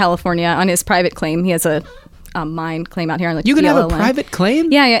Southern California on his private claim. He has a mine claim out here on the. You can have a private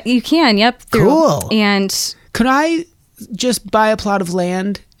claim. Yeah, you can. Yep. Cool. And could I just buy a plot of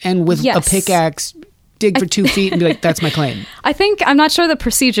land and with a pickaxe dig for 2 feet and be like, that's my claim? I'm not sure the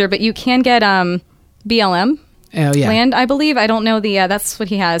procedure, but you can get BLM land, I believe. I don't know that's what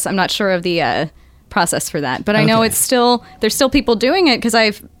he has. I'm not sure of the process for that, but I know there's still people doing it, because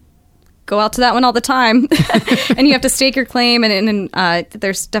I go out to that one all the time. And you have to stake your claim, and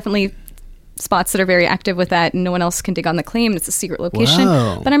there's definitely spots that are very active with that, and no one else can dig on the claim. It's a secret location.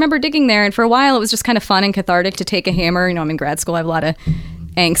 Whoa. But I remember digging there, and for a while it was just kind of fun and cathartic to take a hammer. I'm in grad school. I have a lot of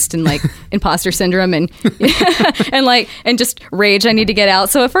angst and like imposter syndrome and and just rage I need to get out.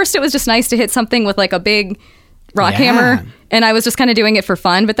 So at first it was just nice to hit something with like a big rock hammer, and I was just kind of doing it for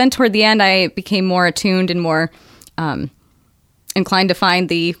fun. But then toward the end I became more attuned and more inclined to find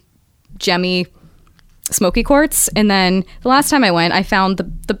the gemmy smoky quartz. And then the last time I went, I found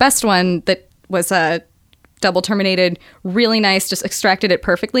the best one that was double terminated, really nice, just extracted it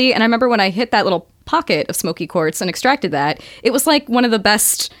perfectly. And I remember when I hit that little pocket of smoky quartz and extracted that, it was like one of the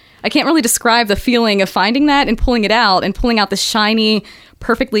best. I can't really describe the feeling of finding that and pulling it out and pulling out this shiny,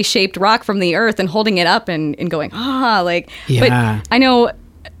 perfectly shaped rock from the earth and holding it up and going, But I know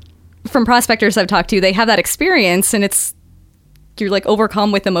from prospectors I've talked to, they have that experience, and you're like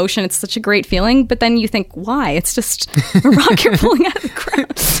overcome with emotion. It's such a great feeling, but then you think, why? It's just a rock you're pulling out of the ground.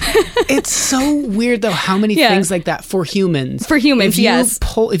 It's so weird though how many things like that for humans.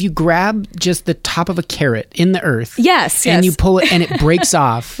 If you grab just the top of a carrot in the earth, and you pull it and it breaks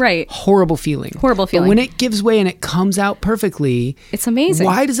off, right? Horrible feeling. But when it gives way and it comes out perfectly, it's amazing.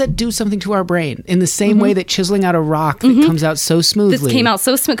 Why does that do something to our brain in the same way that chiseling out a rock that comes out so smoothly? This came out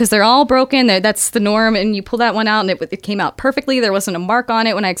so smooth because they're all broken. That's the norm, and you pull that one out and it came out perfectly. There wasn't a mark on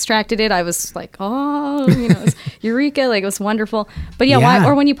it when I extracted it. I was like, it was eureka, like it was wonderful. But why?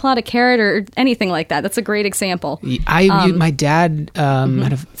 Or when you pull out a carrot carrot or anything like that. That's a great example. My dad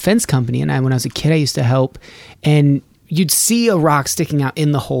had a fence company, and when I was a kid, I used to help, and you'd see a rock sticking out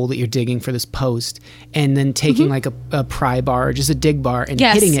in the hole that you're digging for this post, and then taking like a pry bar or just a dig bar and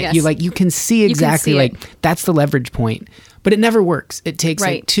hitting it. You can see exactly that's the leverage point, but it never works. It takes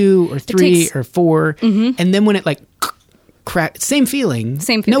like 2 or 3 or 4, and then when it crack, same feeling,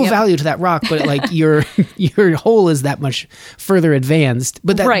 no value to that rock, but your hole is that much further advanced.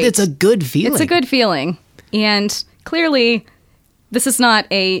 But it's a good feeling. It's a good feeling, and clearly, this is not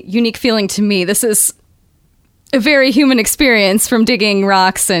a unique feeling to me. This is a very human experience from digging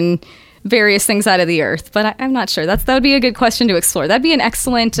rocks and various things out of the earth. But I'm not sure. That would be a good question to explore. That'd be an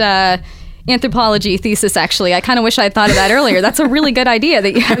excellent anthropology thesis, actually. I kind of wish I had thought of that earlier. That's a really good idea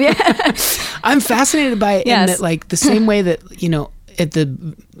that you have. Yeah. I'm fascinated by it in that, the same way that, at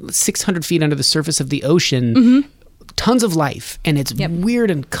the 600 feet under the surface of the ocean, tons of life, and it's weird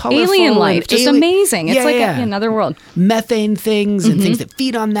and colorful. Alien life, just amazing. It's another world. Methane things and things that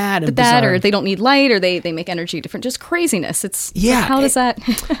feed on that. But that, or they don't need light, or they make energy different. Just craziness. It's how does that?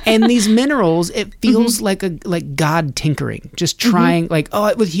 And these minerals, it feels like God tinkering, just trying.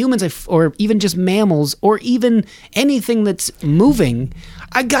 With humans, or even just mammals, or even anything that's moving.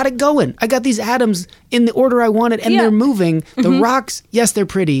 I got it going. I got these atoms in the order I wanted, and they're moving. The rocks, yes, they're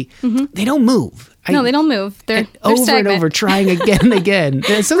pretty. They don't move. No, they don't move. They're over stagnant. and over, trying again and again.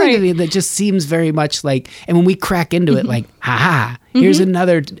 There's something to me that just seems very much like, and when we crack into it, here's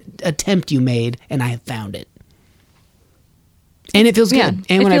another attempt you made, and I have found it. And it feels good.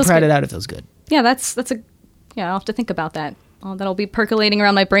 And when I tried it out, it feels good. Yeah, that's I'll have to think about that. That'll be percolating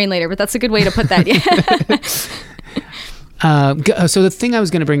around my brain later, but that's a good way to put that. So the thing I was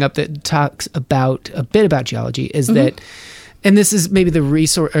going to bring up that talks about a bit about geology is that, and this is maybe the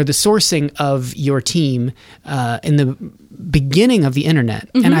resource or the sourcing of your team in the beginning of the internet,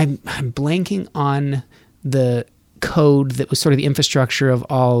 and I'm blanking on the code that was sort of the infrastructure of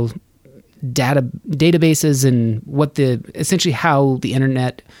all databases and essentially how the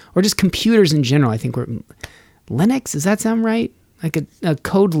internet, or just computers in general, I think were Linux. Does that sound right? Like a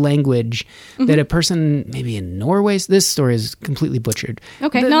code language that a person maybe in Norway. This story is completely butchered.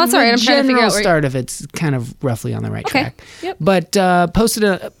 Okay, no, that's all right. I'm trying to figure out the start of it's kind of roughly on the right track. Yep. But posted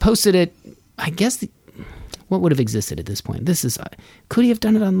it. I guess what would have existed at this point? Could he have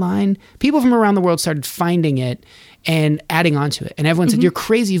done it online? People from around the world started finding it and adding on to it, and everyone said, "You're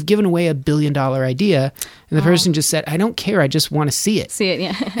crazy! You've given away $1 billion idea." And the person just said, "I don't care. I just want to see it."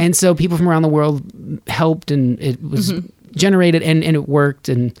 Yeah. And so people from around the world helped, and it was generated, and it worked.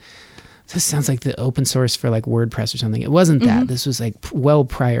 And this sounds like the open source for WordPress or something. It wasn't that. This was well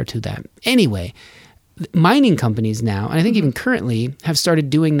prior to that. Anyway, mining companies now, and I think even currently, have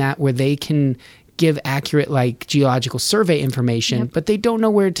started doing that, where they can give accurate geological survey information, but they don't know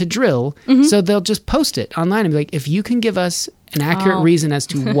where to drill, so they'll just post it online and be like, if you can give us an accurate reason as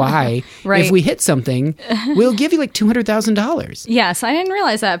to why, if we hit something, we'll give you $200,000. Yes, I didn't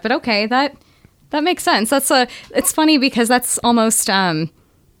realize that, but okay, that makes sense. It's funny because that's almost when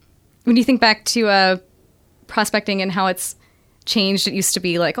you think back to prospecting and how it's changed. It used to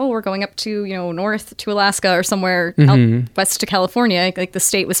be we're going up to north to Alaska or somewhere out west to California. The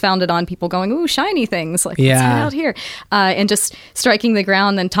state was founded on people going, ooh, shiny things, let's head out here, and just striking the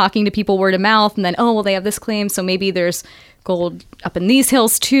ground, then talking to people word of mouth, and then they have this claim, so maybe there's gold up in these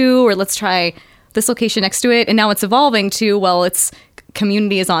hills too, or let's try this location next to it. And now it's evolving to, it's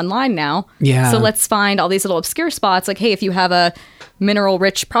community is online now. Yeah. So let's find all these little obscure spots. Hey, if you have a mineral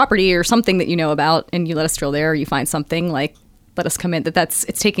rich property or something that you know about and you let us drill there, or you find something, let us come in.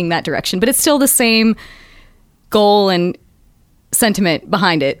 It's taking that direction. But it's still the same goal and sentiment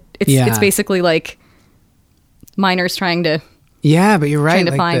behind it. It's basically miners trying to but you're right. Trying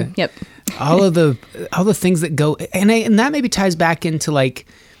to find all the things that go, and that maybe ties back into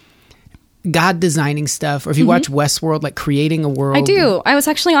God designing stuff, or if you watch Westworld, creating a world. I do. I was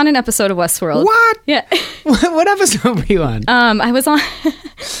actually on an episode of Westworld. What? Yeah. What episode were you on? I was on.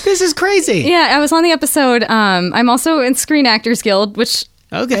 This is crazy. Yeah, I was on the episode. I'm also in Screen Actors Guild, which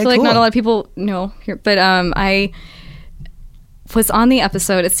I feel like not a lot of people know here, but I was on the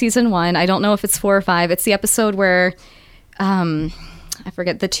episode. It's season 1. I don't know if it's 4 or 5. It's the episode where I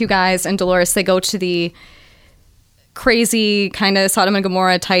forget, the two guys and Dolores, they go to the crazy kind of Sodom and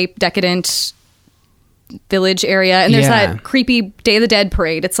Gomorrah type decadent village area, and there's that creepy Day of the Dead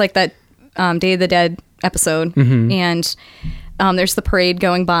parade. It's like that Day of the Dead episode, and there's the parade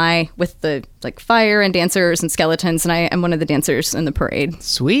going by with the fire and dancers and skeletons, and I am one of the dancers in the parade.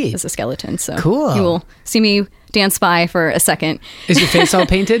 Sweet. As a skeleton, so cool. You will see me dance by for a second. Is your face all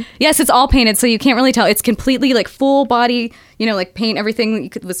painted? Yes, it's all painted, so you can't really tell. It's completely like full body, like paint.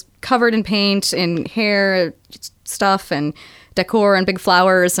 Everything was covered in paint and hair stuff and decor and big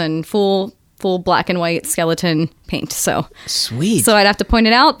flowers and full black and white skeleton paint. So sweet. So I'd have to point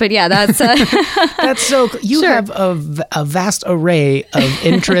it out, but yeah, that's that's so cool. You have a vast array of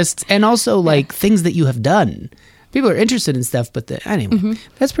interests and also like things that you have done. People are interested in stuff, but anyway,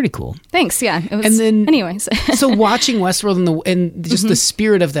 that's pretty cool. Thanks. Yeah. It was, and then, anyways, so watching Westworld and just the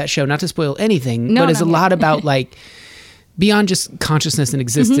spirit of that show, not to spoil anything, but it's a lot about like beyond just consciousness and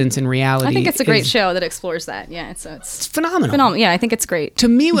existence and reality. I think it's a great show that explores that. Yeah, it's phenomenal. Yeah, I think it's great. To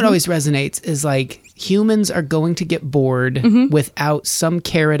me, what always resonates is like humans are going to get bored without some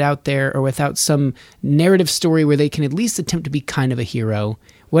carrot out there or without some narrative story where they can at least attempt to be kind of a hero,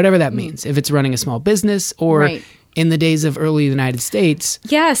 whatever that means. If it's running a small business or in the days of early United States,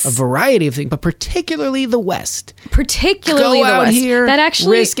 yes, a variety of things, but particularly the West. Particularly Go the out West. here, that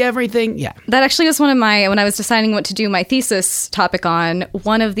actually risk everything. Yeah, that actually was one of my, when I was deciding what to do my thesis topic on,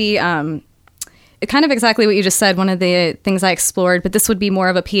 one of the kind of exactly what you just said. One of the things I explored, but this would be more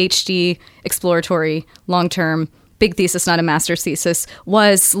of a PhD exploratory, long-term, big thesis, not a master's thesis,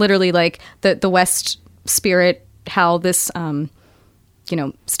 was literally like the West spirit, how this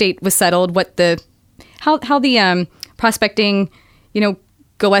state was settled, what the how the prospecting,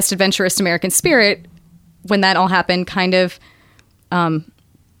 go West adventurous American spirit, when that all happened, kind of, I'm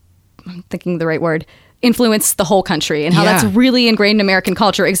thinking the right word, influenced the whole country, and how that's really ingrained in American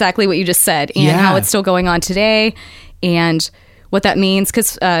culture, exactly what you just said, and how it's still going on today, and what that means,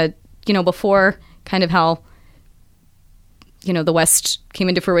 because, before kind of how, the West came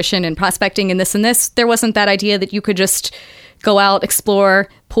into fruition and prospecting and this, there wasn't that idea that you could just go out, explore,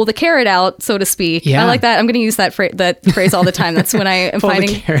 pull the carrot out, so to speak. Yeah. I like that. I'm going to use that phrase all the time. That's when I am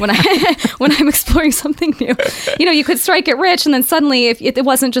finding when I'm exploring something new. You could strike it rich, and then suddenly, if it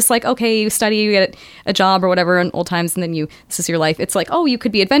wasn't just like, okay, you study, you get a job or whatever in old times, and then this is your life. It's like, oh, you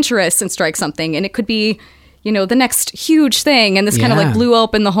could be adventurous and strike something, and it could be, the next huge thing. And this kind of like blew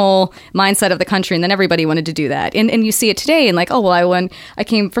open the whole mindset of the country. And then everybody wanted to do that. And you see it today. And like, oh, well, I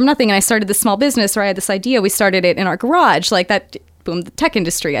came from nothing and I started this small business, or I had this idea. We started it in our garage. Like that, boom, the tech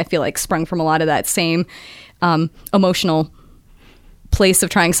industry, I feel like, sprung from a lot of that same emotional place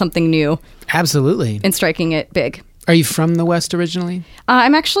of trying something new. Absolutely. And striking it big. Are you from the West originally?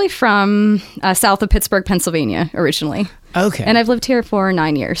 I'm actually from south of Pittsburgh, Pennsylvania, originally. Okay. And I've lived here for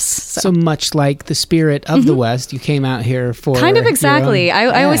 9 years. So much like the spirit of the West, you came out here for kind of exactly.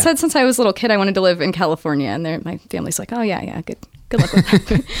 I always Yeah. said since I was a little kid I wanted to live in California, and my family's like, oh yeah, good luck with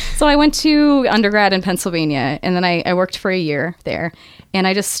that. So I went to undergrad in Pennsylvania, and then I worked for a year there, and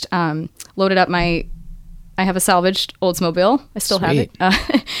I just loaded up I have a salvaged Oldsmobile. I still have it.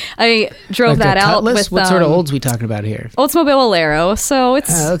 I drove that out with what sort of Olds we talking about here? Oldsmobile Alero. So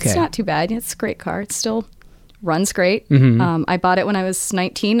it's okay. not too bad. It's a great car. It still runs great. Mm-hmm. I bought it when I was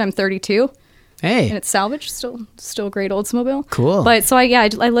 19. I'm 32. Hey, and it's salvaged. Still a great Oldsmobile. Cool. But so I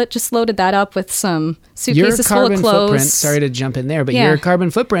just loaded that up with some suitcases full of your carbon clothes. footprint. Sorry to jump in there, but your carbon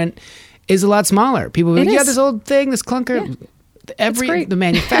footprint is a lot smaller. People are like, this old thing, this clunker. Yeah. The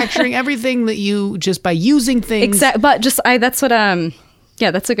manufacturing, everything that you just by using things. Exactly. But that's what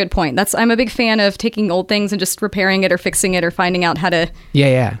that's a good point. I'm a big fan of taking old things and just repairing it or fixing it or finding out how to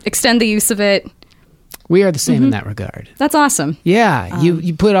extend the use of it. We are the same in that regard. That's awesome. Yeah.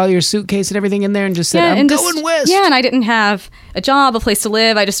 You put all your suitcase and everything in there and just said, I'm going west. Yeah, and I didn't have a job, a place to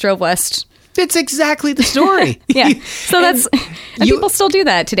live. I just drove west. It's exactly the story. Yeah. So and people still do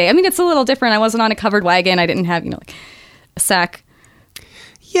that today. I mean, it's a little different. I wasn't on a covered wagon. I didn't have, like a sack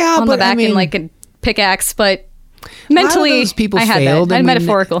on the back and like a pickaxe, but mentally, those people I had failed. that.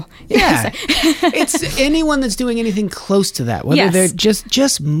 Metaphorical. Yeah. It's anyone that's doing anything close to that, whether they're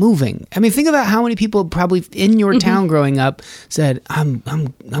just moving. I mean, think about how many people probably in your town growing up said, I'm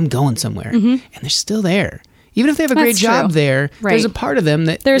going somewhere, and they're still there. Even if they have a great job there, there's a part of them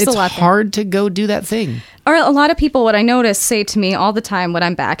that it's hard to go do that thing. Or a lot of people, what I notice, say to me all the time when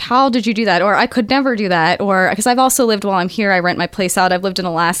I'm back, how did you do that? Or I could never do that. Or because I've also lived while I'm here, I rent my place out. I've lived in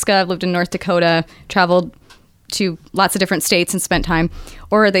Alaska. I've lived in North Dakota, traveled to lots of different states and spent time.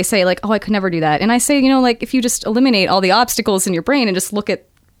 Or they say like, oh, I could never do that. And I say, like if you just eliminate all the obstacles in your brain and just look at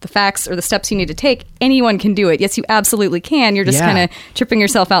the facts or the steps you need to take, anyone can do it. Yes, you absolutely can. You're just kind of tripping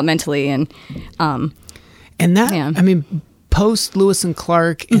yourself out mentally. And that, I mean, post Lewis and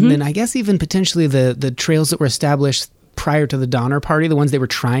Clark, and then I guess even potentially the trails that were established prior to the Donner Party, the ones they were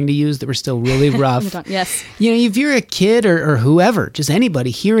trying to use that were still really rough. Yes. If you're a kid or whoever, just anybody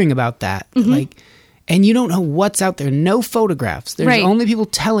hearing about that, like and you don't know what's out there. No photographs. There's Right. only people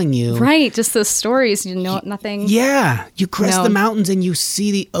telling you. Right, just those stories. You know, nothing. Yeah, you crest No. the mountains and you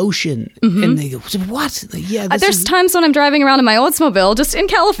see the ocean, and they go, "What? Yeah, There's times when I'm driving around in my Oldsmobile, just in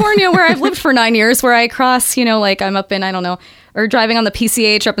California, where I've lived for 9 years, where I cross, like I'm up in, I don't know, or driving on the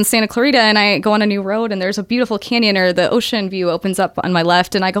PCH up in Santa Clarita, and I go on a new road, and there's a beautiful canyon, or the ocean view opens up on my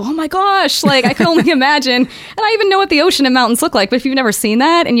left, and I go, oh my gosh, like I can only imagine. And I even know what the ocean and mountains look like, but if you've never seen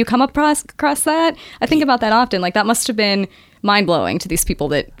that and you come across that, I think about that often. Like that must have been mind-blowing to these people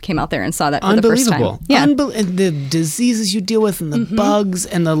that came out there and saw that for the first time. Unbelievable. Yeah. And the diseases you deal with, and the bugs,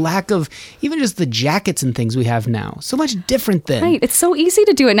 and the lack of even just the jackets and things we have now. So much different than. Right. It's so easy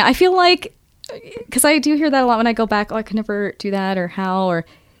to do it now. I feel like, because I do hear that a lot when I go back, I could never do that, or how, or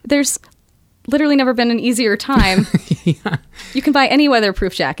there's literally never been an easier time. Yeah. You can buy any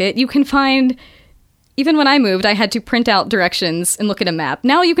weatherproof jacket. You can find, even when I moved, I had to print out directions and look at a map.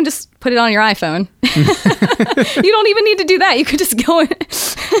 Now you can just put it on your iPhone. You don't even need to do that. You could just go.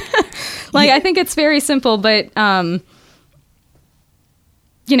 I think it's very simple, but,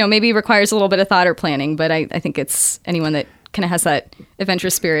 maybe requires a little bit of thought or planning. But I think it's anyone that kind of has that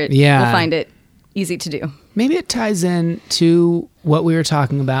adventurous spirit will find it easy to do. Maybe it ties in to what we were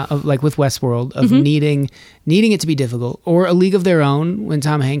talking about, of, like with Westworld, of needing it to be difficult, or A League of Their Own, when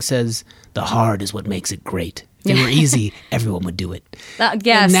Tom Hanks says, "The hard is what makes it great. If it were easy, everyone would do it." Yes,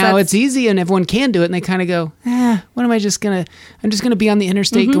 and now it's easy, and everyone can do it, and they kind of go, "What am I just gonna? I'm just gonna be on the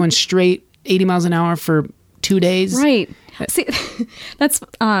interstate going straight 80 miles an hour for 2 days." Right. See, that's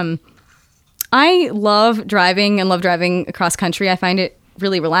I love driving and love driving across country. I find it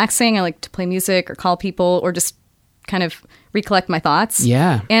really relaxing. I like to play music or call people or just kind of recollect my thoughts.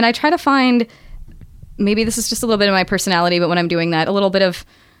 Yeah. And I try to find, maybe this is just a little bit of my personality, but when I'm doing that, a little bit of,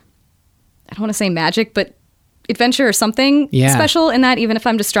 I don't want to say magic, but adventure or something special in that. Even if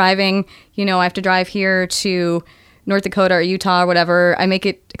I'm just driving, I have to drive here to North Dakota or Utah or whatever, I make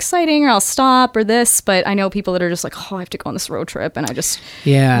it exciting, or I'll stop or this. But I know people that are just like, I have to go on this road trip, and I just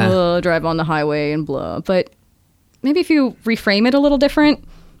drive on the highway and blah. But maybe if you reframe it a little different,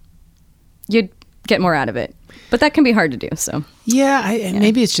 you'd get more out of it. But that can be hard to do. So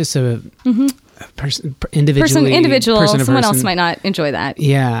maybe it's just a individual. Someone else might not enjoy that.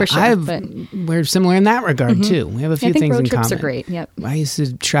 Yeah, for sure. We're similar in that regard too. We have a few things in common. I think road trips are great. Yep. I used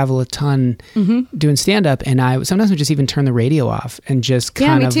to travel a ton doing stand up, and I sometimes would just even turn the radio off and just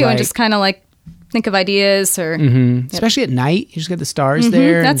kind of me too, and just kind of like think of ideas or especially at night. You just get the stars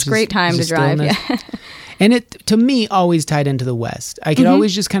there. That's a great time to drive. Yeah. And it, to me, always tied into the West. I could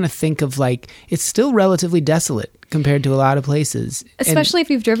always just kind of think of it's still relatively desolate compared to a lot of places. Especially if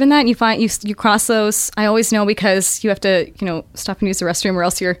you've driven that and you find you cross those. I always know because you have to, stop and use the restroom, or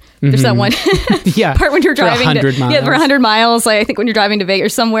else there's that one part when you're driving. For 100 miles. Yeah, for 100 miles. I think when you're driving to Vegas or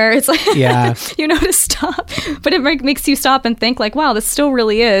somewhere, it's like, to stop. But it makes you stop and think wow, this still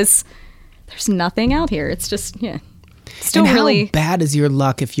really is. There's nothing out here. It's just, still and really. How bad is your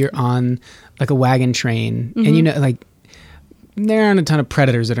luck if you're on a wagon train and there aren't a ton of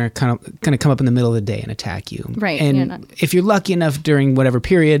predators that are kind of going to come up in the middle of the day and attack you. Right. And if you're lucky enough during whatever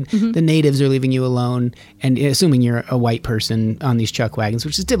period, the natives are leaving you alone, and assuming you're a white person on these chuck wagons,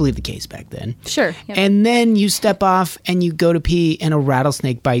 which is typically the case back then. Sure. Yep. And then you step off and you go to pee and a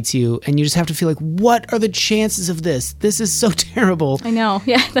rattlesnake bites you, and you just have to feel what are the chances of this? This is so terrible. I know.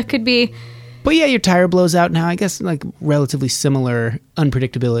 Yeah, that could be. But your tire blows out now. I guess relatively similar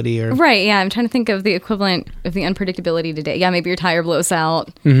unpredictability or... Right, yeah. I'm trying to think of the equivalent of the unpredictability today. Yeah, maybe your tire blows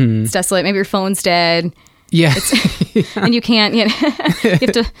out. It's desolate. Maybe your phone's dead. Yeah. And you can't, you have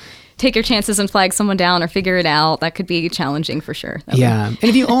to take your chances and flag someone down or figure it out. That could be challenging for sure. And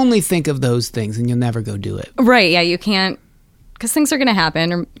if you only think of those things, then you'll never go do it. Right, yeah. You can't, because things are going to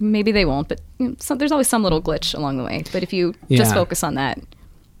happen, or maybe they won't, but there's always some little glitch along the way. But if you just focus on that...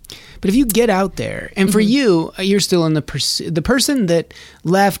 But if you get out there, and for you, you're still in the person that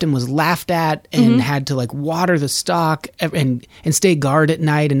left and was laughed at and had to water the stock and stay guard at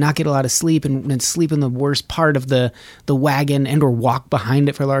night and not get a lot of sleep and sleep in the worst part of the wagon and or walk behind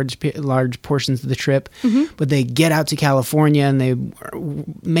it for large portions of the trip. But they get out to California and they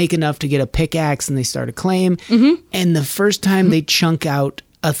make enough to get a pickaxe and they start a claim. And the first time they chunk out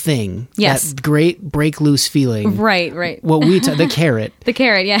a thing. Yes. That great break loose feeling. Right. What the carrot. The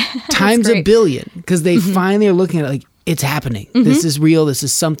carrot, yeah. Times a billion. Because they finally are looking at it it's happening. This is real. This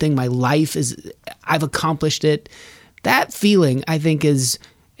is something. My life is, I've accomplished it. That feeling, I think, is,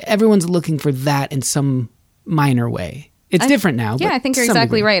 everyone's looking for that in some minor way. It's different now. Yeah, I think you're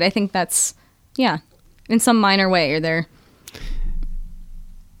exactly right. I think that's, in some minor way, you're there.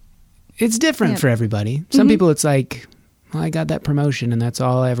 It's different for everybody. Some people, it's well, I got that promotion and that's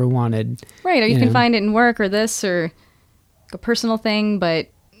all I ever wanted. Right, or you can find it in work or this or a personal thing, but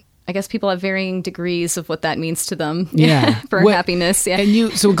I guess people have varying degrees of what that means to them. Yeah. For happiness. Yeah.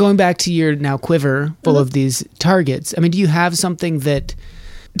 And so going back to your now quiver full of these targets, I mean, do you have something that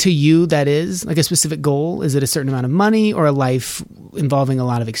to you that is like a specific goal? Is it a certain amount of money or a life involving a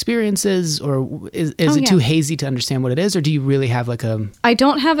lot of experiences, or is it too hazy to understand what it is? Or do you really have like I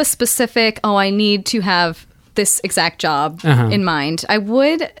don't have a specific, I need to have this exact job in mind.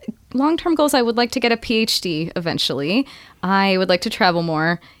 Long-term goals, I would like to get a PhD eventually. I would like to travel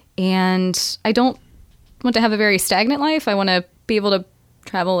more. And I don't want to have a very stagnant life. I want to be able to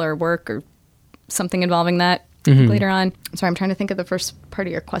travel or work or something involving that later on. Sorry, I'm trying to think of the first part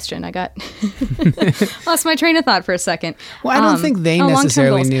of your question. I got lost my train of thought for a second. Well, I don't think they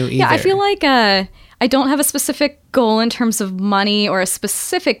necessarily knew either. Yeah, I feel like I don't have a specific goal in terms of money or a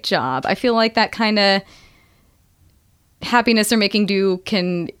specific job. I feel like that kind of happiness or making do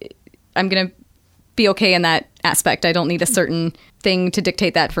I'm going to be okay in that aspect. I don't need a certain thing to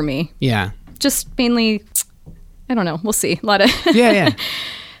dictate that for me. Yeah. Just mainly, I don't know. We'll see. A lot of yeah.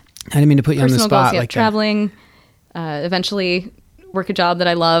 I didn't mean to put you on the spot goals, traveling, eventually work a job that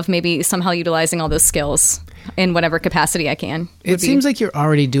I love, maybe somehow utilizing all those skills in whatever capacity I can. It seems like you're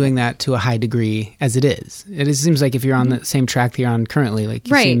already doing that to a high degree as it is. It seems like if you're on the same track that you're on currently, like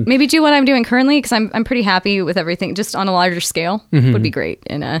maybe do what I'm doing currently because I'm pretty happy with everything. Just on a larger scale would be great.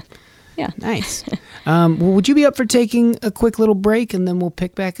 And yeah, nice. Well, would you be up for taking a quick little break and then we'll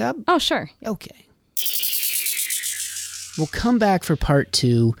pick back up? Oh, sure. Okay. We'll come back for part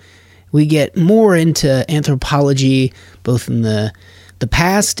 2. We get more into anthropology, both in the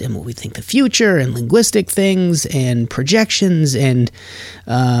past and what we think the future, and linguistic things and projections, and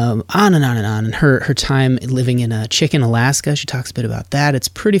on and on and on. And her time living in Chicken, Alaska, she talks a bit about that. It's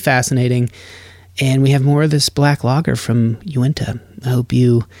pretty fascinating. And we have more of this black lager from Uinta. I hope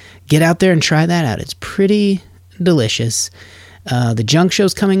you get out there and try that out. It's pretty delicious. The Junk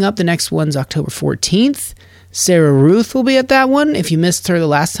Show's coming up. The next one's October 14th. Sarah Ruth will be at that one. If you missed her the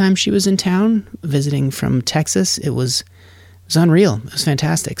last time she was in town, visiting from Texas, it was unreal. It was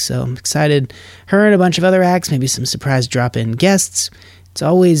fantastic. So I'm excited. Her and a bunch of other acts, maybe some surprise drop-in guests. It's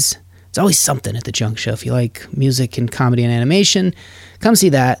always something at the Junk Show. If you like music and comedy and animation, come see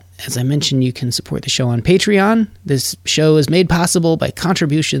that. As I mentioned, you can support the show on Patreon. This show is made possible by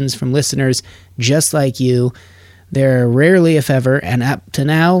contributions from listeners just like you. There are rarely, if ever, and up to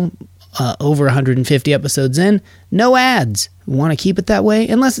now, over 150 episodes in, no ads. We want to keep it that way.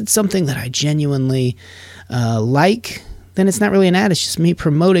 Unless it's something that I genuinely like, then it's not really an ad. It's just me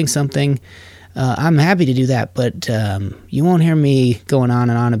promoting something. I'm happy to do that, but you won't hear me going on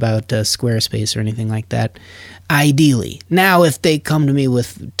and on about Squarespace or anything like that. Ideally. Now, if they come to me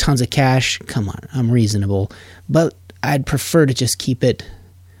with tons of cash, come on, I'm reasonable. But I'd prefer to just keep it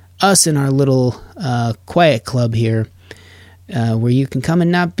us in our little quiet club here, where you can come and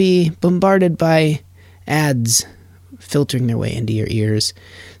not be bombarded by ads filtering their way into your ears.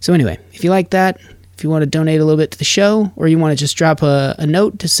 So anyway, if you like that, if you want to donate a little bit to the show, or you want to just drop a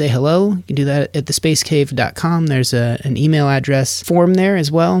note to say hello, you can do that at thespacecave.com. There's an email address form there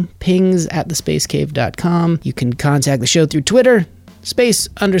as well, pings@thespacecave.com. You can contact the show through Twitter,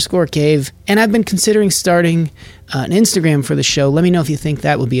 space_cave. And I've been considering starting an Instagram for the show. Let me know if you think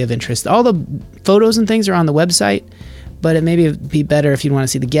that would be of interest. All the photos and things are on the website, but it maybe be better if you want to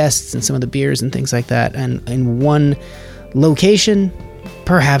see the guests and some of the beers and things like that. And in one location,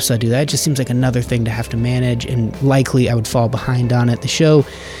 perhaps I'll do that. It just seems like another thing to have to manage, and likely I would fall behind on it. The show,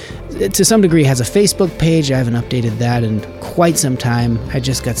 to some degree, has a Facebook page. I haven't updated that in quite some time. I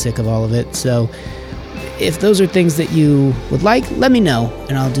just got sick of all of it. So if those are things that you would like, let me know,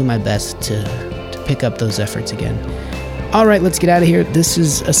 and I'll do my best to pick up those efforts again. All right, let's get out of here. This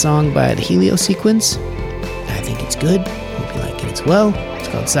is a song by the Helio Sequence. I think it's good. Hope you like it as well. It's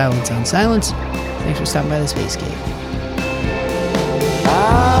called Silence on Silence. Thanks for stopping by the Space Cave.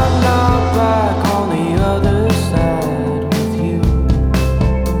 I'm not back on the other side with you.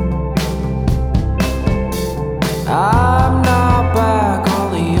 I'm not back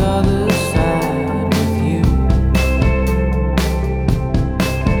on the other side with you.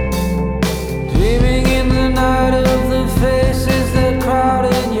 Dreaming in the night of the faces that crowd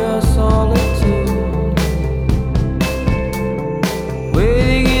in your solitude.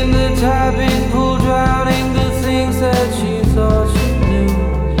 Waiting in the tapping pool, drowning the things that you thought you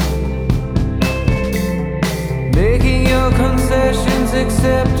concessions,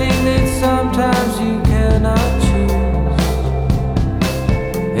 accepting that sometimes you cannot change.